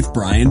Radio with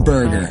Brian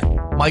Berger.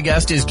 My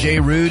guest is Jay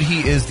Rude.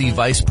 He is the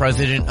Vice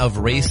President of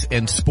Race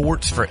and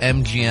Sports for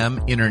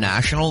MGM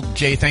International.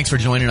 Jay, thanks for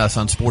joining us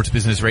on Sports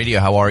Business Radio.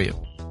 How are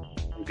you?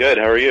 Good.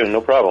 How are you?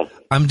 No problem.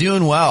 I'm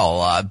doing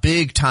well.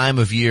 Big time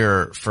of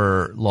year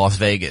for Las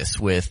Vegas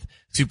with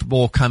Super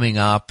Bowl coming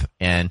up,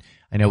 and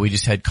I know we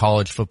just had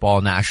college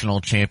football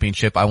national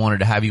championship. I wanted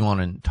to have you on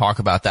and talk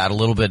about that a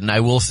little bit. And I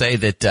will say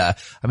that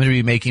I'm going to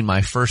be making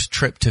my first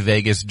trip to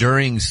Vegas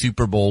during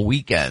Super Bowl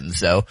weekend.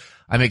 So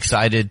I'm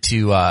excited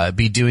to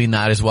be doing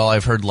that as well.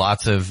 I've heard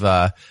lots of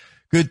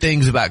good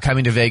things about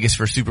coming to Vegas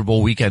for Super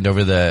Bowl weekend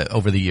over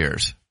the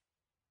years.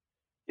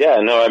 Yeah,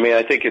 no, I mean,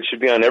 I think it should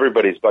be on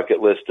everybody's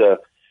bucket list to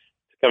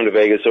come to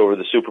Vegas over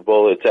the Super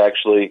Bowl. It's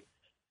actually,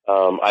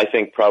 I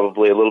think,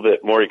 probably a little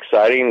bit more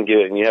exciting,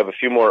 and you have a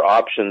few more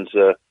options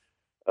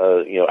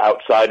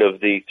outside of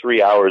the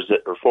 3 hours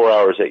or 4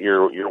 hours that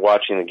you're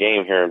watching the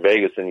game here in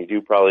Vegas than you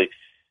do probably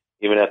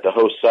even at the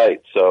host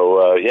site.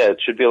 So, it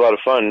should be a lot of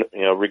fun,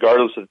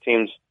 regardless of the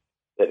teams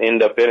that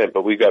end up in it,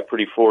 but we've got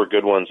four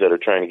good ones that are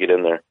trying to get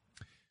in there.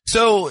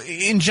 So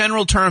in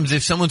general terms,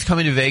 if someone's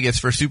coming to Vegas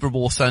for Super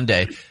Bowl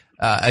Sunday,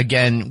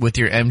 again, with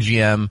your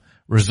MGM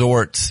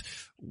resorts,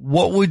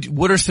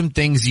 what are some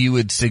things you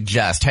would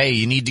suggest? Hey,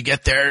 you need to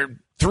get there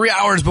 3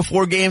 hours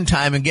before game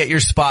time and get your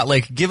spot.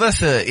 Like, give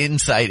us an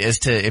insight as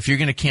to if you're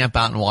going to camp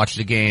out and watch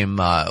the game,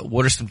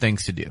 what are some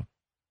things to do?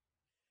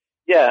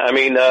 Yeah, I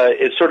mean,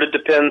 it sort of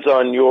depends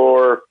on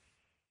your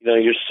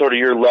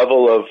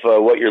level of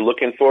what you're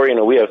looking for.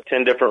 We have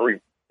 10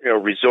 different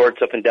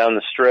resorts up and down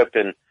the Strip,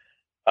 and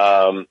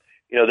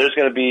there's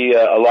going to be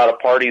a lot of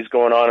parties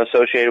going on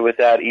associated with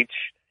that. Each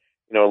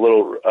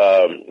little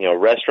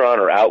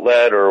restaurant or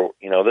outlet, or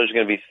there's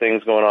going to be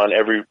things going on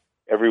every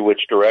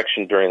which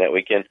direction during that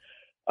weekend.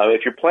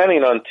 If you're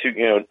planning on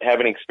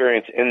having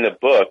experience in the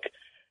book,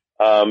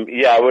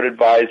 I would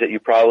advise that you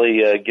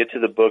probably get to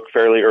the book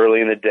fairly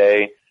early in the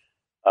day.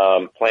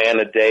 Plan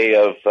a day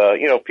of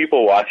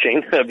people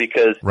watching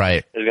because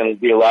right. There's going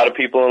to be a lot of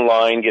people in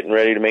line getting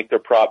ready to make their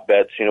prop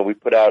bets. We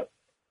put out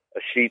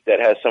a sheet that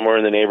has somewhere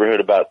in the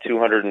neighborhood about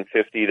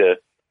 250 to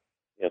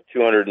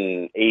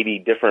 280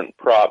 different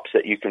props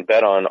that you can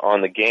bet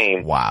on the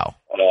game. Wow.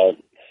 A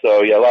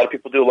lot of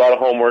people do a lot of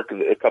homework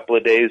a couple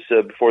of days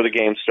before the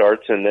game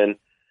starts, and then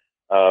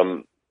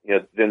then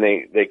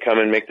they come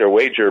and make their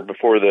wager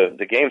before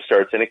the game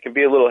starts, and it can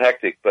be a little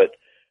hectic, but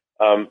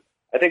I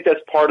think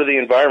that's part of the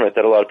environment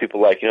that a lot of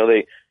people like.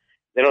 They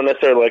don't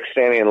necessarily like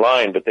standing in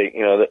line, but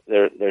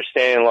they're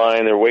standing in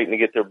line, they're waiting to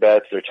get their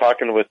bets, they're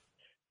talking with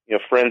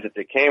friends that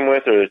they came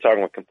with, or they're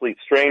talking with complete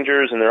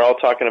strangers, and they're all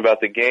talking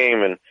about the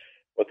game and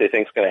what they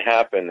think is going to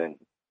happen. And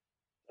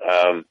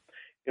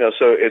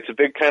so it's a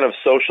big kind of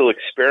social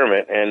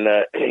experiment, and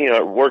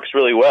it works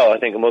really well. I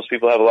think most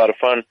people have a lot of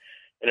fun,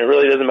 and it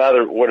really doesn't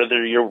matter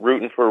whether you're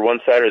rooting for one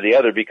side or the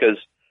other, because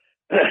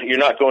you're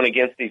not going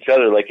against each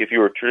other. Like if you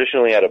were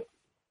traditionally at a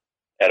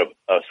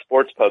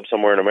sports pub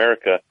somewhere in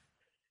America,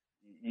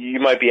 you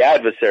might be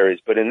adversaries,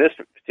 but in this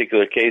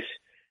particular case,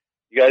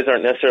 you guys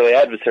aren't necessarily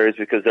adversaries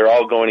because they're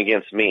all going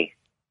against me.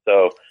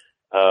 So,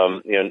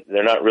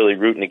 they're not really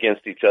rooting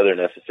against each other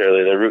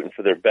necessarily. They're rooting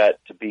for their bet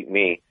to beat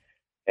me.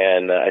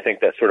 And I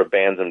think that sort of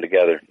bands them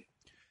together.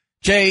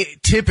 Jay,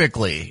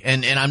 typically,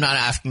 and I'm not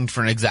asking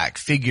for an exact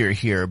figure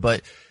here,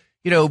 but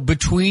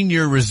between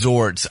your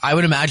resorts, I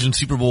would imagine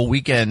Super Bowl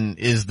weekend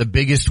is the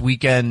biggest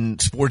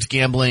weekend sports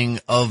gambling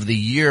of the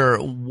year.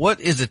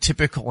 What is a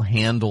typical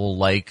handle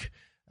like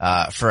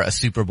for a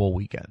Super Bowl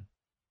weekend?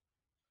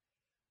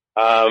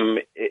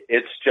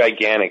 It's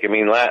gigantic. I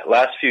mean,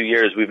 last few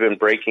years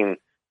the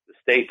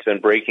state's been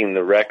breaking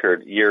the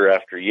record year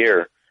after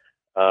year.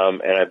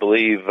 And I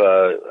believe,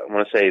 I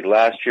want to say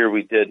last year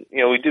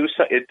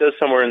it does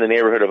somewhere in the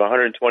neighborhood of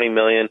 120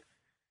 million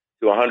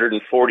to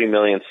 140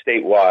 million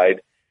statewide.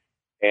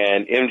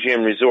 And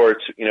MGM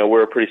Resorts,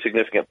 we're a pretty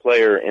significant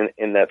player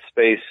in that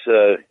space,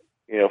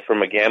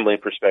 from a gambling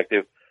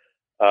perspective.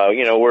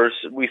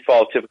 We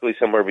fall typically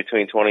somewhere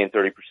between 20 and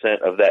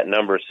 30% of that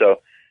number. So,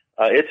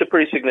 it's a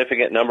pretty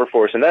significant number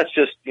for us. And that's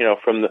just,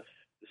 from the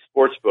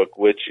sports book,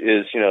 which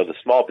is, the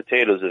small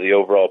potatoes of the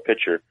overall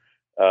picture.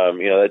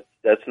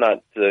 That's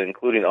not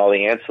including all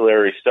the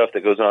ancillary stuff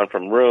that goes on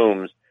from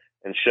rooms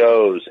and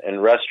shows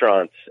and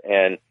restaurants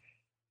and,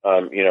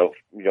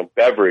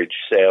 beverage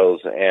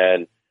sales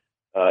and,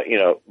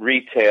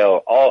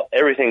 retail,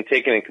 everything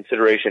taken in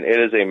consideration. It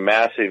is a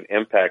massive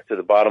impact to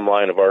the bottom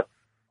line of our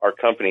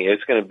company.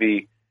 It's going to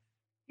be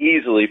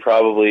easily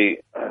probably,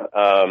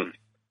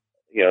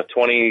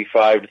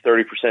 25 to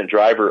 30%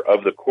 driver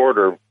of the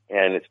quarter.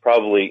 And it's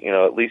probably,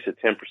 at least a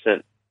 10%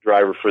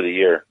 driver for the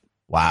year.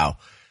 Wow.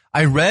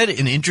 I read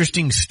an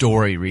interesting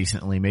story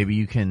recently. Maybe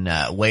you can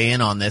weigh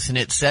in on this. And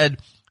it said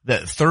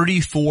that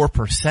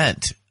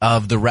 34%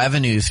 of the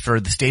revenues for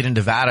the state of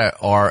Nevada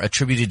are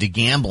attributed to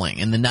gambling.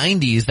 In the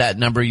 90s, that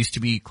number used to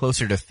be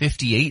closer to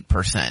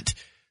 58%.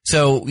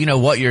 So,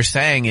 what you're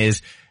saying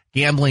is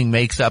gambling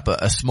makes up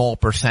a small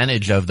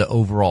percentage of the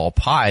overall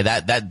pie.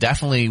 That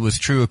definitely was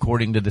true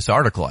according to this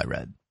article I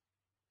read.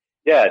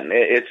 Yeah,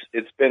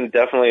 it's been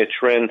definitely a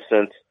trend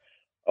since,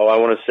 I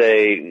want to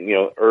say,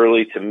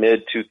 early to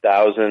mid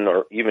 2000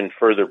 or even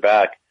further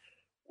back,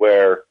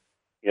 where,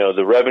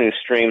 the revenue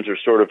streams are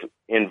sort of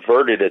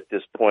inverted at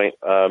this point.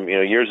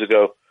 Years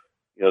ago,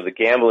 the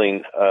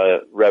gambling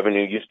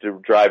revenue used to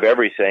drive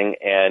everything,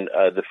 and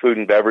the food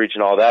and beverage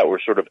and all that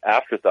were sort of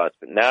afterthoughts.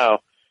 But now,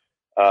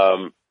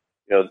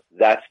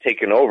 that's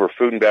taken over.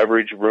 Food and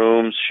beverage,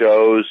 rooms,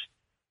 shows,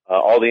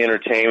 all the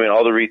entertainment,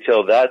 all the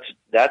retail,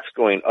 that's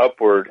going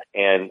upward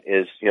and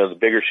is, the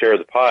bigger share of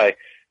the pie.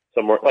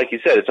 Somewhere, like you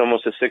said, it's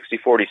almost a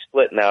 60-40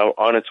 split now,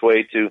 on its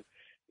way to,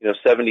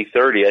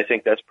 70-30. I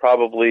think that's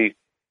probably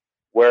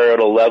where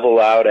it'll level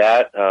out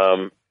at,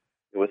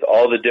 with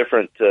all the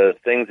different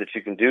things that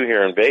you can do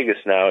here in Vegas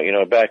now.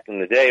 Back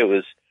in the day, it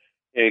was,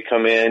 you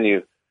come in,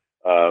 you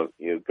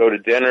go to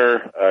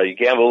dinner, you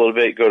gamble a little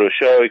bit, you go to a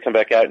show, you come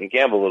back out and you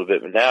gamble a little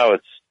bit. But now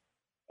it's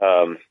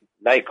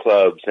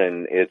nightclubs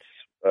and it's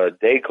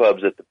day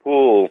clubs at the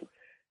pool,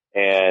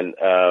 and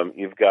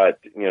you've got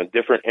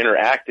different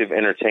interactive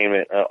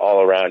entertainment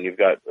all around. You've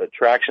got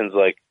attractions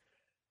like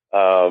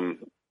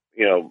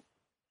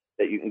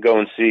that you can go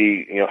and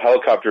see,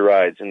 helicopter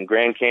rides and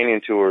Grand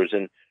Canyon tours,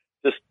 and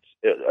just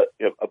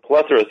a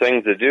plethora of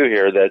things to do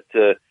here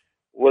that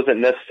wasn't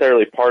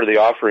necessarily part of the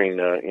offering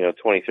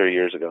 20, 30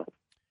 years ago.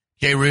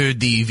 Jay Rude,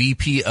 the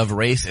VP of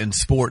Race and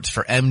Sports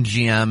for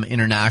MGM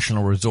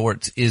International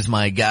Resorts, is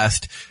my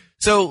guest.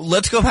 So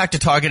let's go back to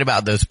talking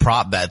about those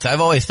prop bets.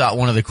 I've always thought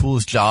one of the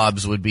coolest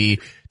jobs would be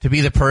to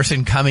be the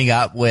person coming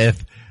up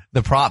with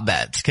the prop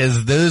bets. Cause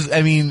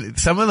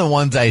some of the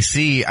ones I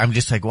see, I'm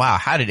just like, wow,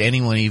 how did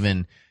anyone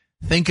even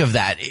think of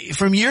that?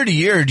 From year to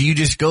year, do you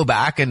just go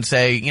back and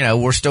say,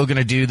 we're still going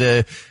to do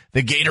the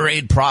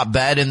Gatorade prop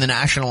bet and the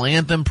national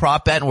anthem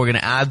prop bet, and we're going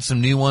to add some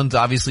new ones,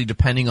 obviously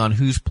depending on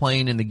who's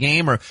playing in the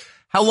game? Or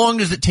how long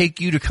does it take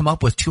you to come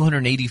up with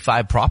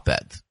 285 prop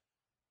bets?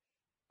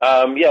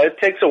 It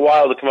takes a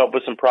while to come up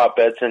with some prop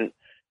bets, and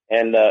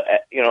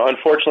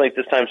unfortunately at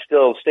this time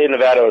still, State of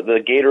Nevada, the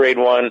Gatorade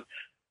one,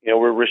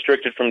 we're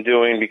restricted from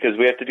doing because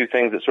we have to do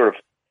things that sort of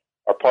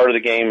are part of the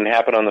game and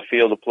happen on the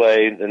field of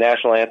play. The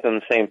national anthem,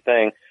 the same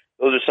thing.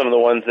 Those are some of the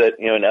ones that,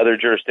 in other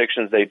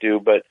jurisdictions they do,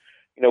 but,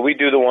 we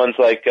do the ones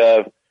like,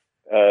 that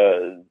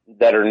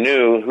are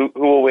new. Who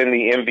will win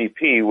the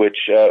MVP, which,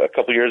 a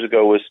couple years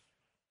ago was,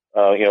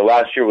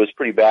 last year was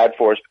pretty bad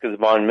for us because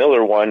Von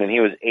Miller won and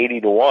he was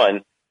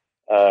 80-1.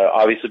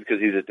 Obviously because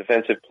he's a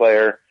defensive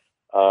player,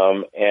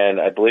 and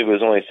I believe it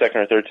was only the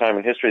second or third time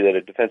in history that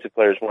a defensive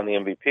player has won the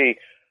MVP.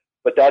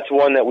 But that's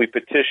one that we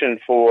petitioned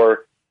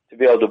for to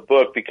be able to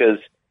book because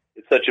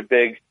it's such a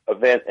big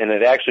event, and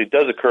it actually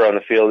does occur on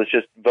the field. It's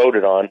just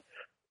voted on,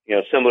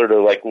 similar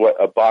to like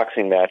what a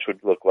boxing match would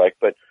look like.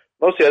 But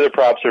most of the other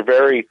props are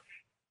very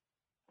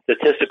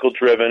statistical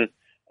driven.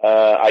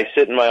 I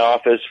sit in my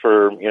office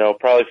for,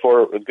 probably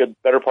for a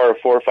better part of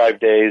 4 or 5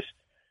 days.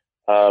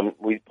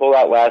 We pull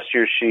out last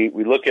year's sheet.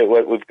 We look at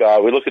what we've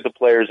got. We look at the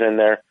players in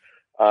there.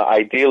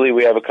 Ideally,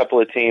 we have a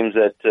couple of teams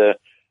that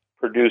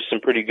produce some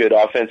pretty good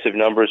offensive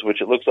numbers,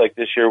 which it looks like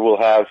this year we'll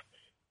have,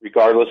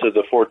 regardless of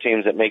the 4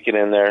 teams that make it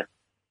in there.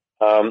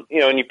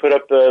 And you put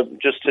up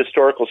just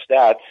historical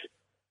stats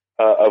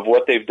of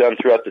what they've done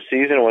throughout the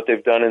season and what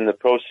they've done in the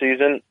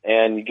postseason,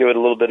 and you give it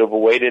a little bit of a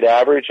weighted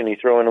average, and you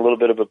throw in a little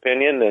bit of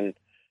opinion and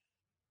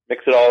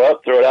mix it all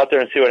up, throw it out there,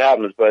 and see what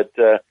happens. But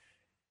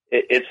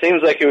it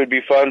seems like it would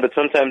be fun, but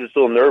sometimes it's a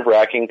little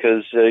nerve-wracking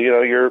because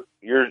you're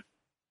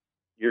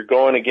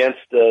going against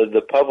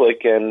the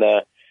public, and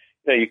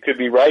you could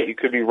be right, you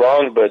could be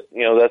wrong, but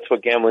that's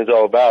what gambling's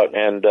all about.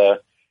 And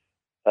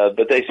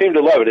but they seem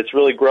to love it. It's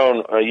really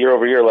grown year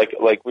over year, like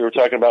we were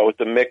talking about with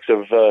the mix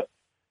of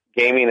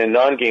gaming and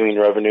non-gaming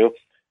revenue.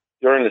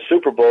 During the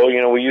Super Bowl,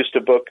 we used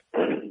to book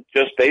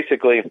just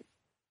basically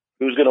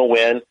who's going to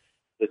win,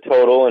 the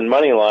total, and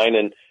money line,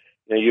 and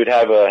you'd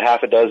have a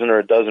half a dozen or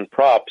a dozen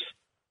props.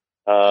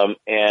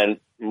 And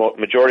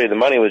majority of the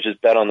money was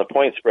just bet on the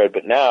point spread.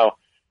 But now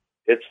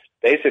it's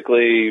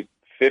basically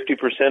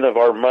 50% of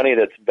our money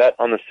that's bet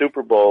on the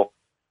Super Bowl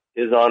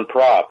is on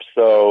props.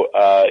 So,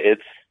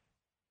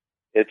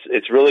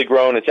 it's really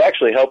grown. It's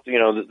actually helped,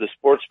 the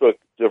sportsbook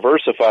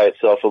diversify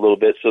itself a little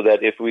bit so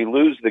that if we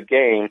lose the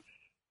game,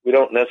 we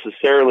don't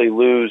necessarily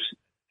lose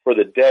for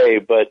the day,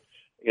 but,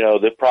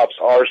 the props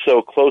are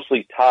so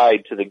closely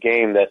tied to the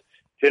game that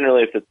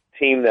generally if the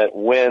team that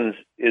wins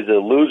is a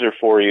loser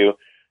for you,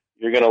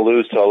 you're going to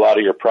lose to a lot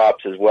of your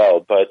props as well.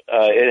 But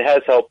it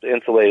has helped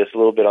insulate us a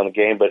little bit on the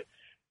game, but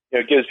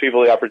it gives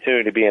people the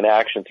opportunity to be in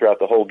action throughout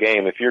the whole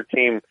game. If your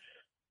team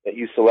that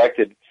you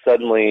selected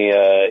suddenly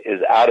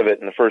is out of it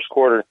in the first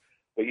quarter,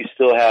 but you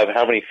still have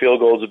how many field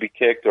goals will be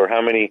kicked or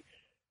how many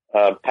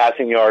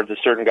passing yards a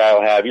certain guy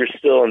will have, you're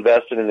still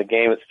invested in the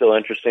game. It's still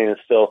interesting.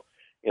 It's still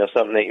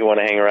something that you want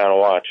to hang around and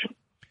watch.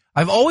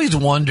 I've always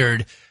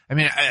wondered, I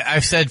mean,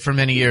 I've said for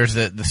many years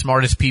that the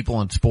smartest people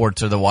in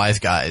sports are the wise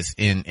guys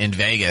in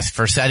Vegas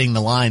for setting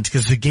the lines,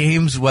 because the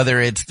games,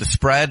 whether it's the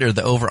spread or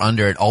the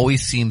over-under, it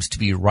always seems to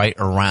be right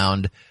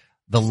around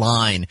the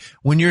line.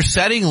 When you're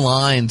setting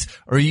lines,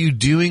 are you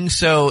doing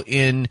so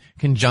in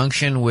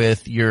conjunction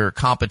with your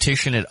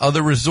competition at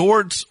other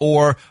resorts,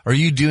 or are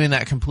you doing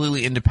that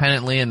completely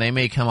independently and they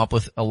may come up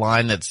with a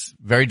line that's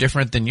very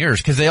different than yours?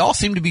 Because they all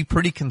seem to be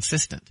pretty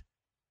consistent.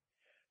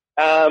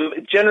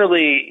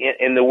 Generally,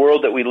 in the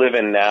world that we live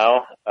in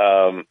now,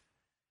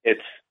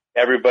 it's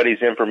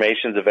everybody's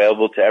information's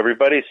available to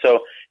everybody, so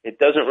it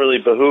doesn't really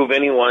behoove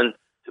anyone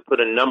to put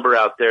a number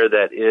out there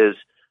that is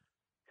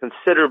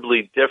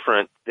considerably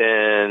different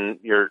than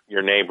your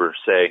neighbor,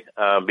 say,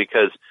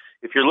 because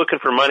if you're looking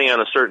for money on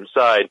a certain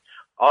side,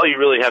 all you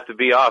really have to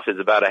be off is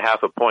about a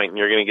half a point, and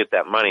you're going to get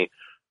that money.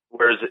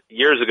 Whereas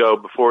years ago,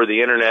 before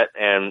the internet,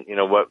 and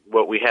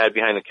what we had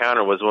behind the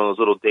counter was one of those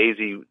little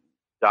daisy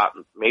dot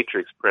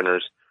matrix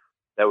printers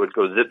that would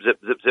go zip, zip,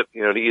 zip, zip,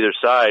 to either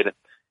side.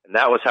 And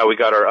that was how we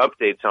got our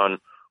updates on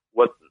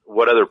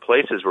what other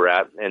places we're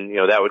at. And,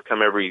 that would come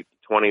every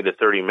 20 to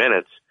 30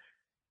 minutes.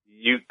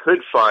 You could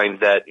find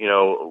that,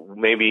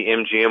 maybe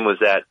MGM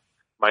was at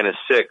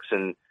 -6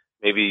 and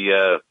maybe,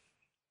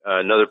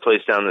 another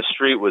place down the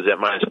street was at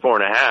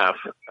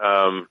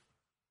 -4.5.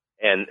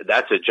 And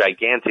that's a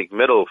gigantic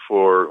middle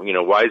for,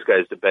 wise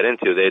guys to bet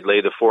into. They'd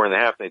lay the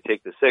 4.5 and they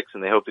take the 6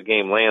 and they hope the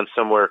game lands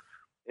somewhere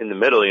in the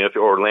middle,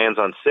 or lands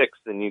on 6,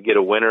 then you get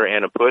a winner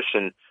and a push,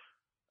 and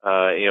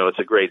it's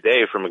a great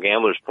day from a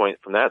gambler's point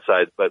from that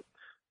side. But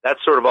that's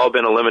sort of all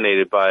been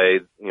eliminated by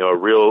a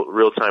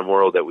real-time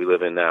world that we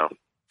live in now.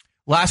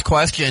 Last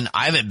question.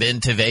 I haven't been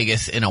to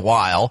Vegas in a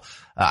while.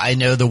 I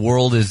know the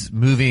world is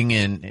moving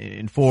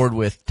in forward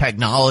with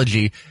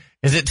technology.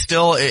 Is it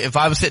still, if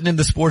I was sitting in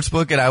the sports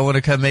book and I want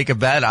to come make a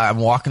bet, I'm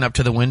walking up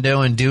to the window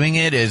and doing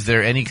it? Is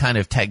there any kind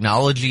of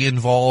technology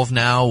involved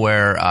now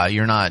where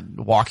you're not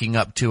walking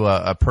up to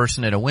a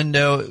person at a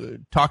window?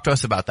 Talk to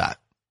us about that.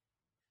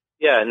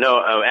 Yeah,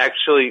 no,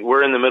 actually,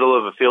 we're in the middle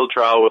of a field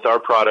trial with our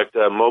product,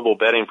 a mobile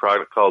betting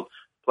product called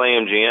Play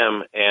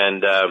MGM,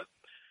 and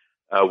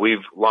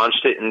we've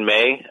launched it in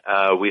May.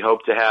 We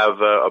hope to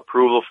have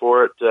approval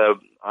for it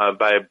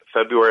by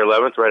February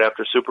 11th, right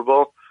after Super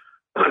Bowl.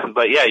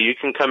 But yeah, you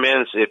can come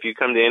in if you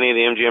come to any of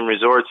the MGM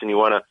resorts and you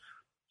want to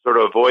sort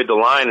of avoid the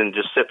line and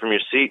just sit from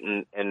your seat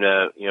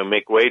and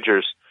make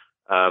wagers.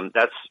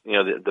 That's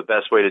the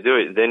best way to do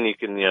it. Then you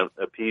can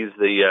appease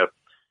the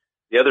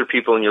other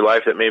people in your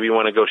life that maybe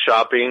want to go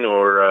shopping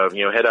or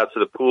head out to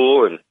the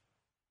pool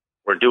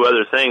or do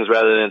other things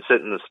rather than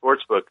sit in the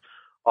sports book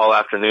all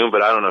afternoon.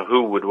 But I don't know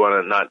who would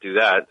want to not do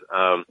that.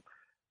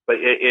 But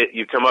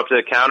you come up to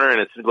the counter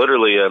and it's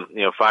literally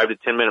a 5 to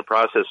 10 minute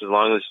process as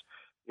long as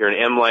you're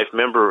an M Life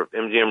member of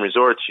MGM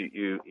Resorts.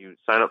 You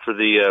sign up for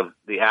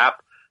the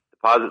app,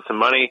 deposit some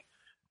money,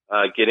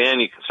 get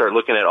in. You can start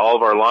looking at all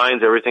of our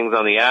lines. Everything's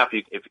on the app.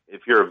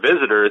 If you're a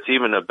visitor, it's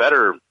even a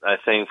better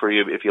thing for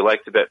you if you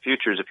like to bet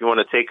futures. If you want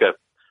to take a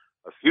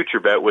future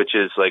bet, which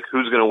is like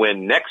who's going to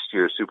win next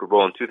year's Super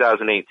Bowl in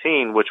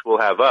 2018, which we'll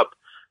have up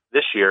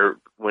this year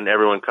when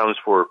everyone comes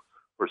for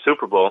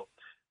Super Bowl.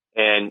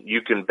 And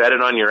you can bet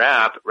it on your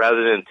app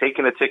rather than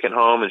taking a ticket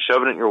home and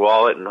shoving it in your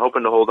wallet and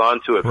hoping to hold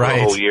on to it for a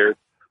whole year.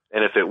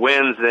 And if it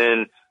wins,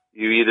 then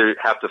you either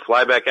have to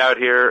fly back out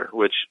here,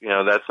 which,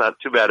 that's not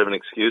too bad of an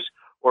excuse,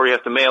 or you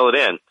have to mail it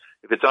in.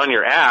 If it's on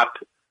your app,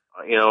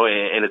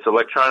 and it's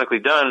electronically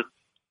done,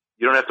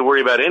 you don't have to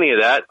worry about any of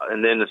that.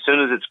 And then as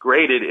soon as it's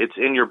graded, it's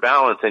in your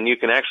balance, and you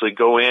can actually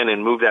go in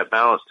and move that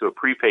balance to a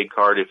prepaid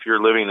card if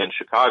you're living in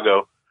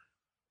Chicago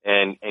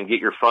and get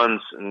your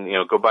funds and,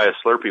 go buy a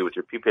Slurpee with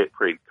your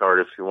prepaid card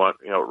if you want,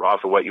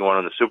 off of what you want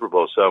on the Super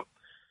Bowl. So,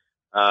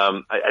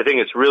 I think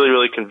it's really,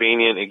 really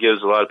convenient. It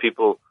gives a lot of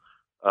people,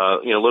 a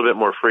little bit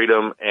more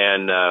freedom,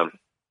 and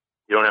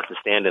you don't have to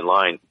stand in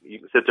line. You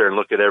can sit there and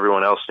look at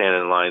everyone else standing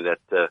in line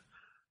that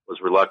was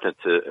reluctant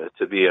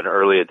to be an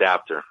early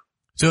adapter.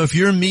 So if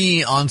you're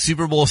me on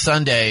Super Bowl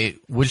Sunday,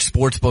 which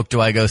sports book do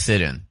I go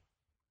sit in?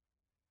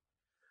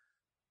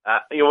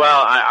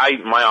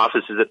 My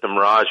office is at the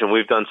Mirage, and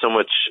we've done so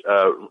much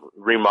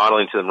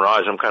remodeling to the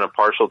Mirage. I'm kind of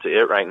partial to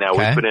it right now.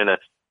 Okay. We put in a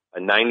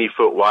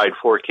 90-foot wide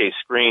 4K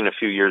screen a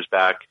few years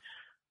back.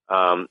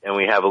 And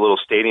we have a little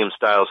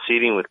stadium-style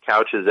seating with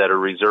couches that are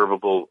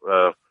reservable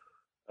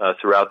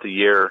throughout the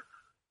year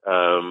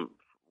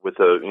with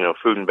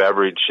food and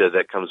beverage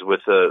that comes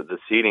with the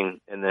seating.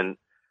 And then,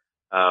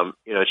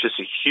 it's just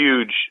a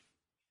huge,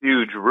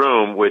 huge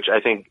room, which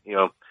I think,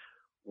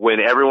 when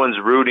everyone's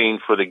rooting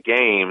for the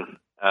game,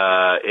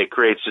 it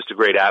creates just a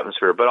great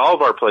atmosphere. But all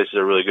of our places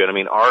are really good. I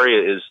mean,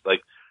 Aria is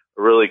like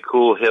a really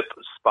cool, hip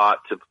spot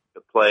to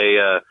play.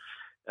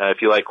 If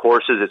you like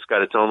horses, it's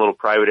got its own little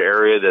private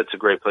area that's a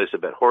great place to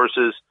bet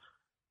horses.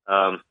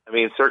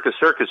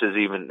 Circus is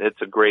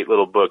it's a great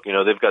little book.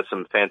 They've got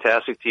some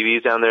fantastic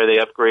TVs down there. They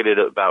upgraded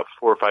about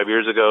 4 or 5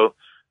 years ago.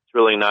 It's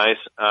really nice.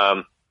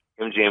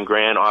 MGM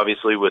Grand,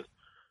 obviously, with,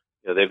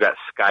 they've got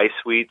Sky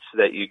Suites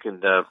that you can,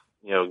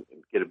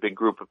 get a big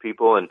group of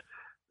people, and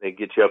They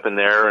get you up in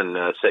there and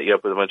set you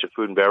up with a bunch of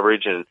food and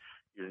beverage, and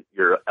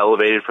you're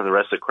elevated from the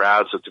rest of the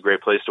crowd, so it's a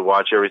great place to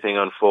watch everything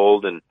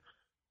unfold. And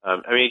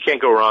you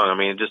can't go wrong.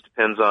 It just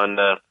depends on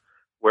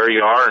where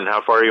you are and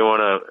how far you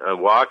want to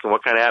walk and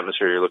what kind of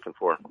atmosphere you're looking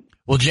for.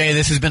 Well, Jay,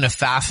 this has been a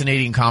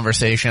fascinating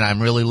conversation.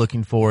 I'm really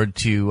looking forward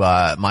to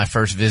my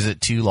first visit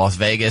to Las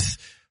Vegas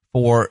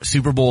for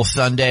Super Bowl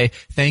Sunday.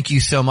 Thank you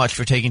so much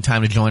for taking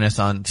time to join us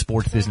on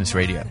Sports Business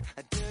Radio.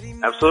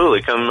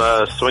 Absolutely. Come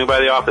swing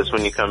by the office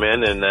when you come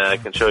in, and I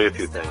can show you a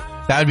few things.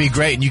 That would be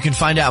great. And you can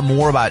find out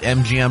more about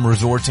MGM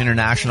Resorts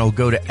International.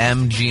 Go to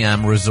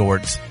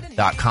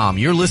mgmresorts.com.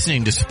 You're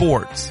listening to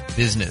Sports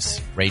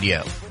Business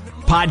Radio.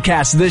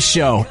 Podcast this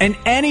show and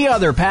any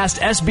other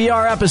past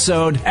SBR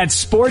episode at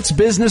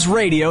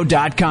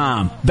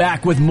sportsbusinessradio.com.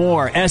 Back with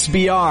more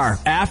SBR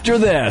after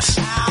this.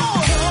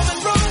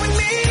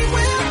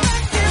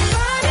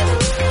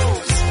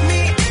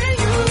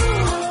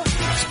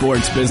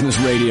 Sports Business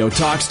Radio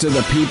talks to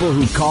the people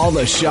who call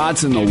the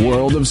shots in the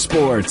world of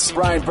sports.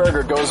 Brian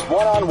Berger goes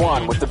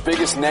one-on-one with the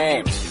biggest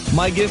names.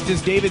 My guest is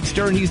David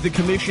Stern. He's the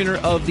commissioner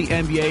of the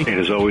NBA. It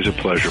is always a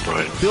pleasure,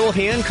 Brian. Bill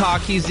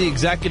Hancock, he's the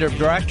executive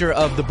director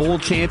of the Bowl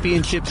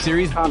Championship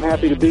Series. I'm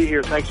happy to be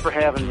here. Thanks for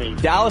having me.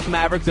 Dallas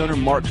Mavericks owner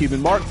Mark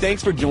Cuban. Mark,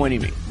 thanks for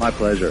joining me. My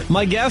pleasure.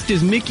 My guest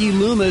is Mickey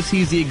Loomis.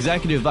 He's the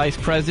executive vice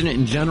president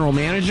and general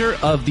manager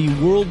of the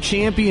world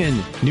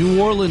champion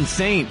New Orleans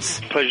Saints.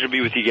 Pleasure to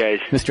be with you guys.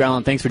 Mr.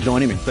 Allen, thanks for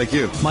joining me. Thank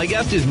you. My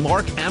guest is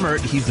Mark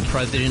Emmert. He's the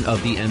president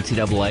of the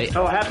NCAA.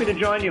 Oh, happy to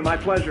join you. My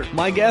pleasure.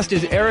 My guest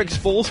is Eric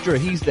Spoelstra.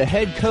 He's the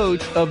head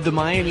coach of the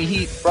Miami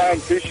Heat. Brian,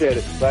 appreciate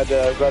it. Glad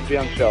to be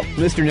on the show.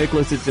 Mr.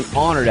 Nicholas, it's an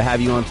honor to have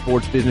you on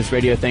Sports Business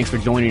Radio. Thanks for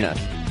joining us.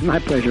 My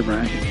pleasure,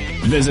 Brian.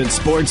 Visit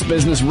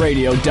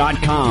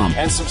sportsbusinessradio.com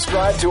and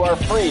subscribe to our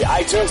free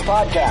iTunes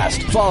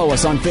podcast. Follow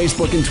us on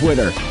Facebook and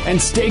Twitter and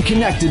stay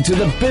connected to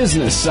the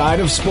business side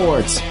of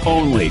sports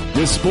only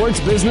with Sports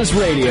Business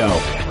Radio.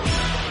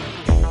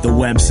 The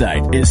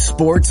website is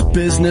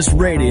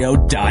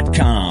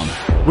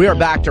sportsbusinessradio.com. We are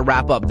back to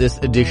wrap up this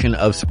edition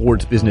of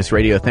Sports Business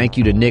Radio. Thank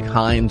you to Nick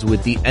Hines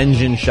with the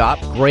Engine Shop.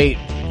 Great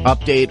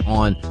update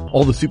on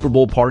all the Super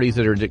Bowl parties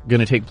that are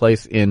going to take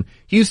place in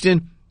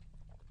Houston.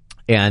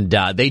 And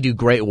they do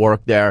great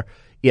work there.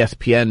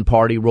 ESPN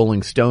party,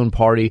 Rolling Stone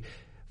party.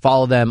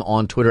 Follow them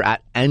on Twitter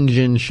at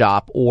Engine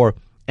Shop or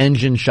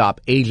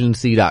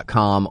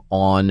engineshopagency.com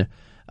on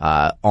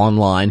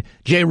online.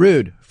 Jay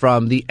Rude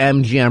from the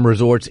MGM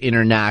Resorts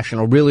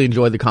International. Really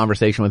enjoyed the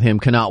conversation with him.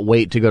 Cannot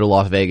wait to go to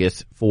Las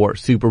Vegas for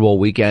Super Bowl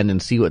weekend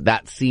and see what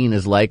that scene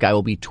is like. I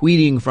will be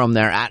tweeting from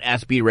there at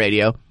SB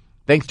Radio.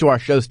 Thanks to our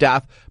show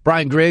staff,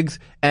 Brian Griggs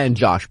and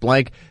Josh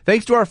Blank.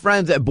 Thanks to our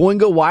friends at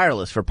Boingo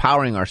Wireless for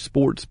powering our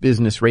Sports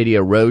Business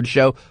Radio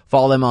Roadshow.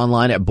 Follow them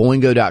online at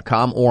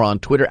boingo.com or on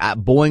Twitter at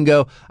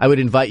Boingo. I would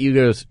invite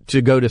you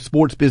to go to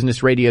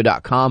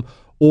sportsbusinessradio.com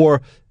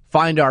or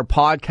find our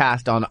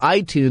podcast on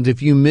iTunes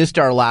if you missed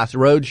our last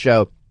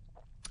roadshow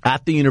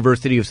at the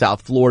University of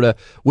South Florida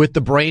with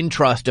the brain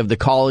trust of the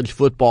college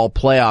football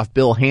playoff,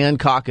 Bill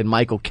Hancock and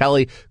Michael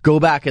Kelly.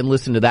 Go back and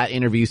listen to that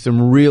interview.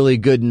 Some really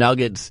good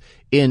nuggets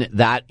in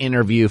that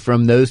interview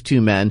from those two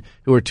men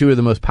who are two of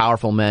the most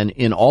powerful men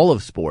in all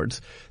of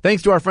sports.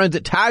 Thanks to our friends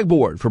at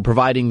Tagboard for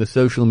providing the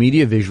social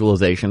media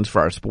visualizations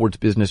for our Sports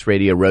Business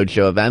Radio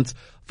Roadshow events.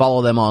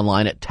 Follow them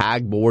online at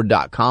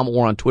tagboard.com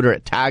or on Twitter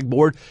at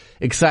Tagboard.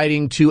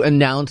 Exciting to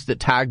announce that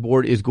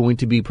Tagboard is going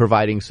to be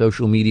providing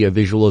social media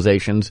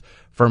visualizations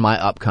for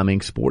my upcoming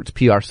Sports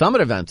PR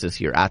Summit events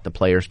this year at the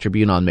Players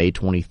Tribune on May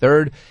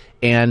 23rd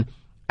and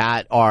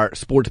at our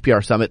Sports PR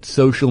Summit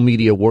social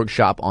media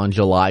workshop on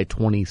July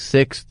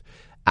 26th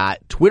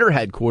at Twitter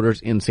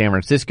headquarters in San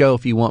Francisco.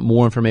 If you want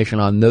more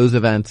information on those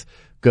events,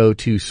 go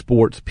to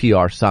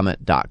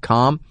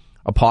sportsprsummit.com.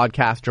 A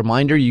podcast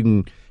reminder, you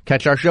can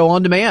catch our show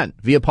on demand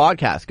via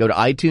podcast. Go to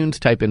iTunes,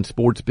 type in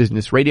Sports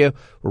Business Radio.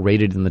 We're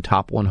rated in the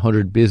top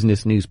 100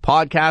 business news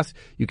podcasts.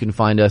 You can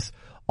find us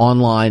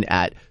online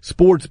at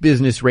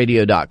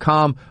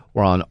sportsbusinessradio.com.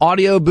 We're on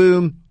Audio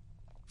Boom,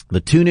 the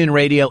TuneIn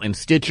Radio, and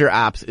Stitcher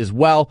apps as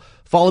well.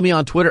 Follow me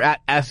on Twitter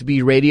at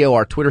SB Radio.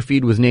 Our Twitter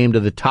feed was named to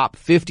the top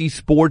 50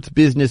 sports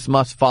business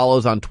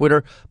must-follows on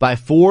Twitter by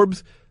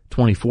Forbes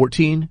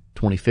 2014,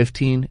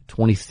 2015,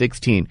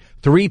 2016.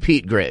 3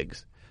 Pete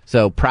Griggs.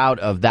 So proud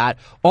of that.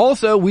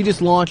 Also, we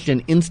just launched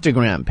an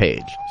Instagram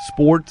page,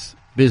 Sports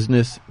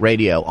Business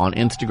Radio on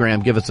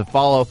Instagram. Give us a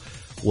follow.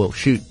 We'll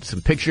shoot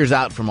some pictures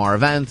out from our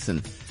events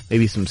and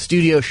maybe some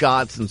studio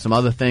shots and some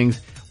other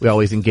things. We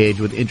always engage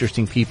with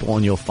interesting people,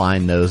 and you'll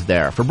find those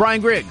there. For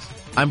Brian Griggs,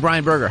 I'm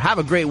Brian Berger. Have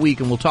a great week,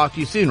 and we'll talk to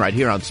you soon right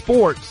here on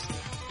Sports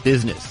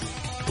Business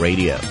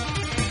Radio.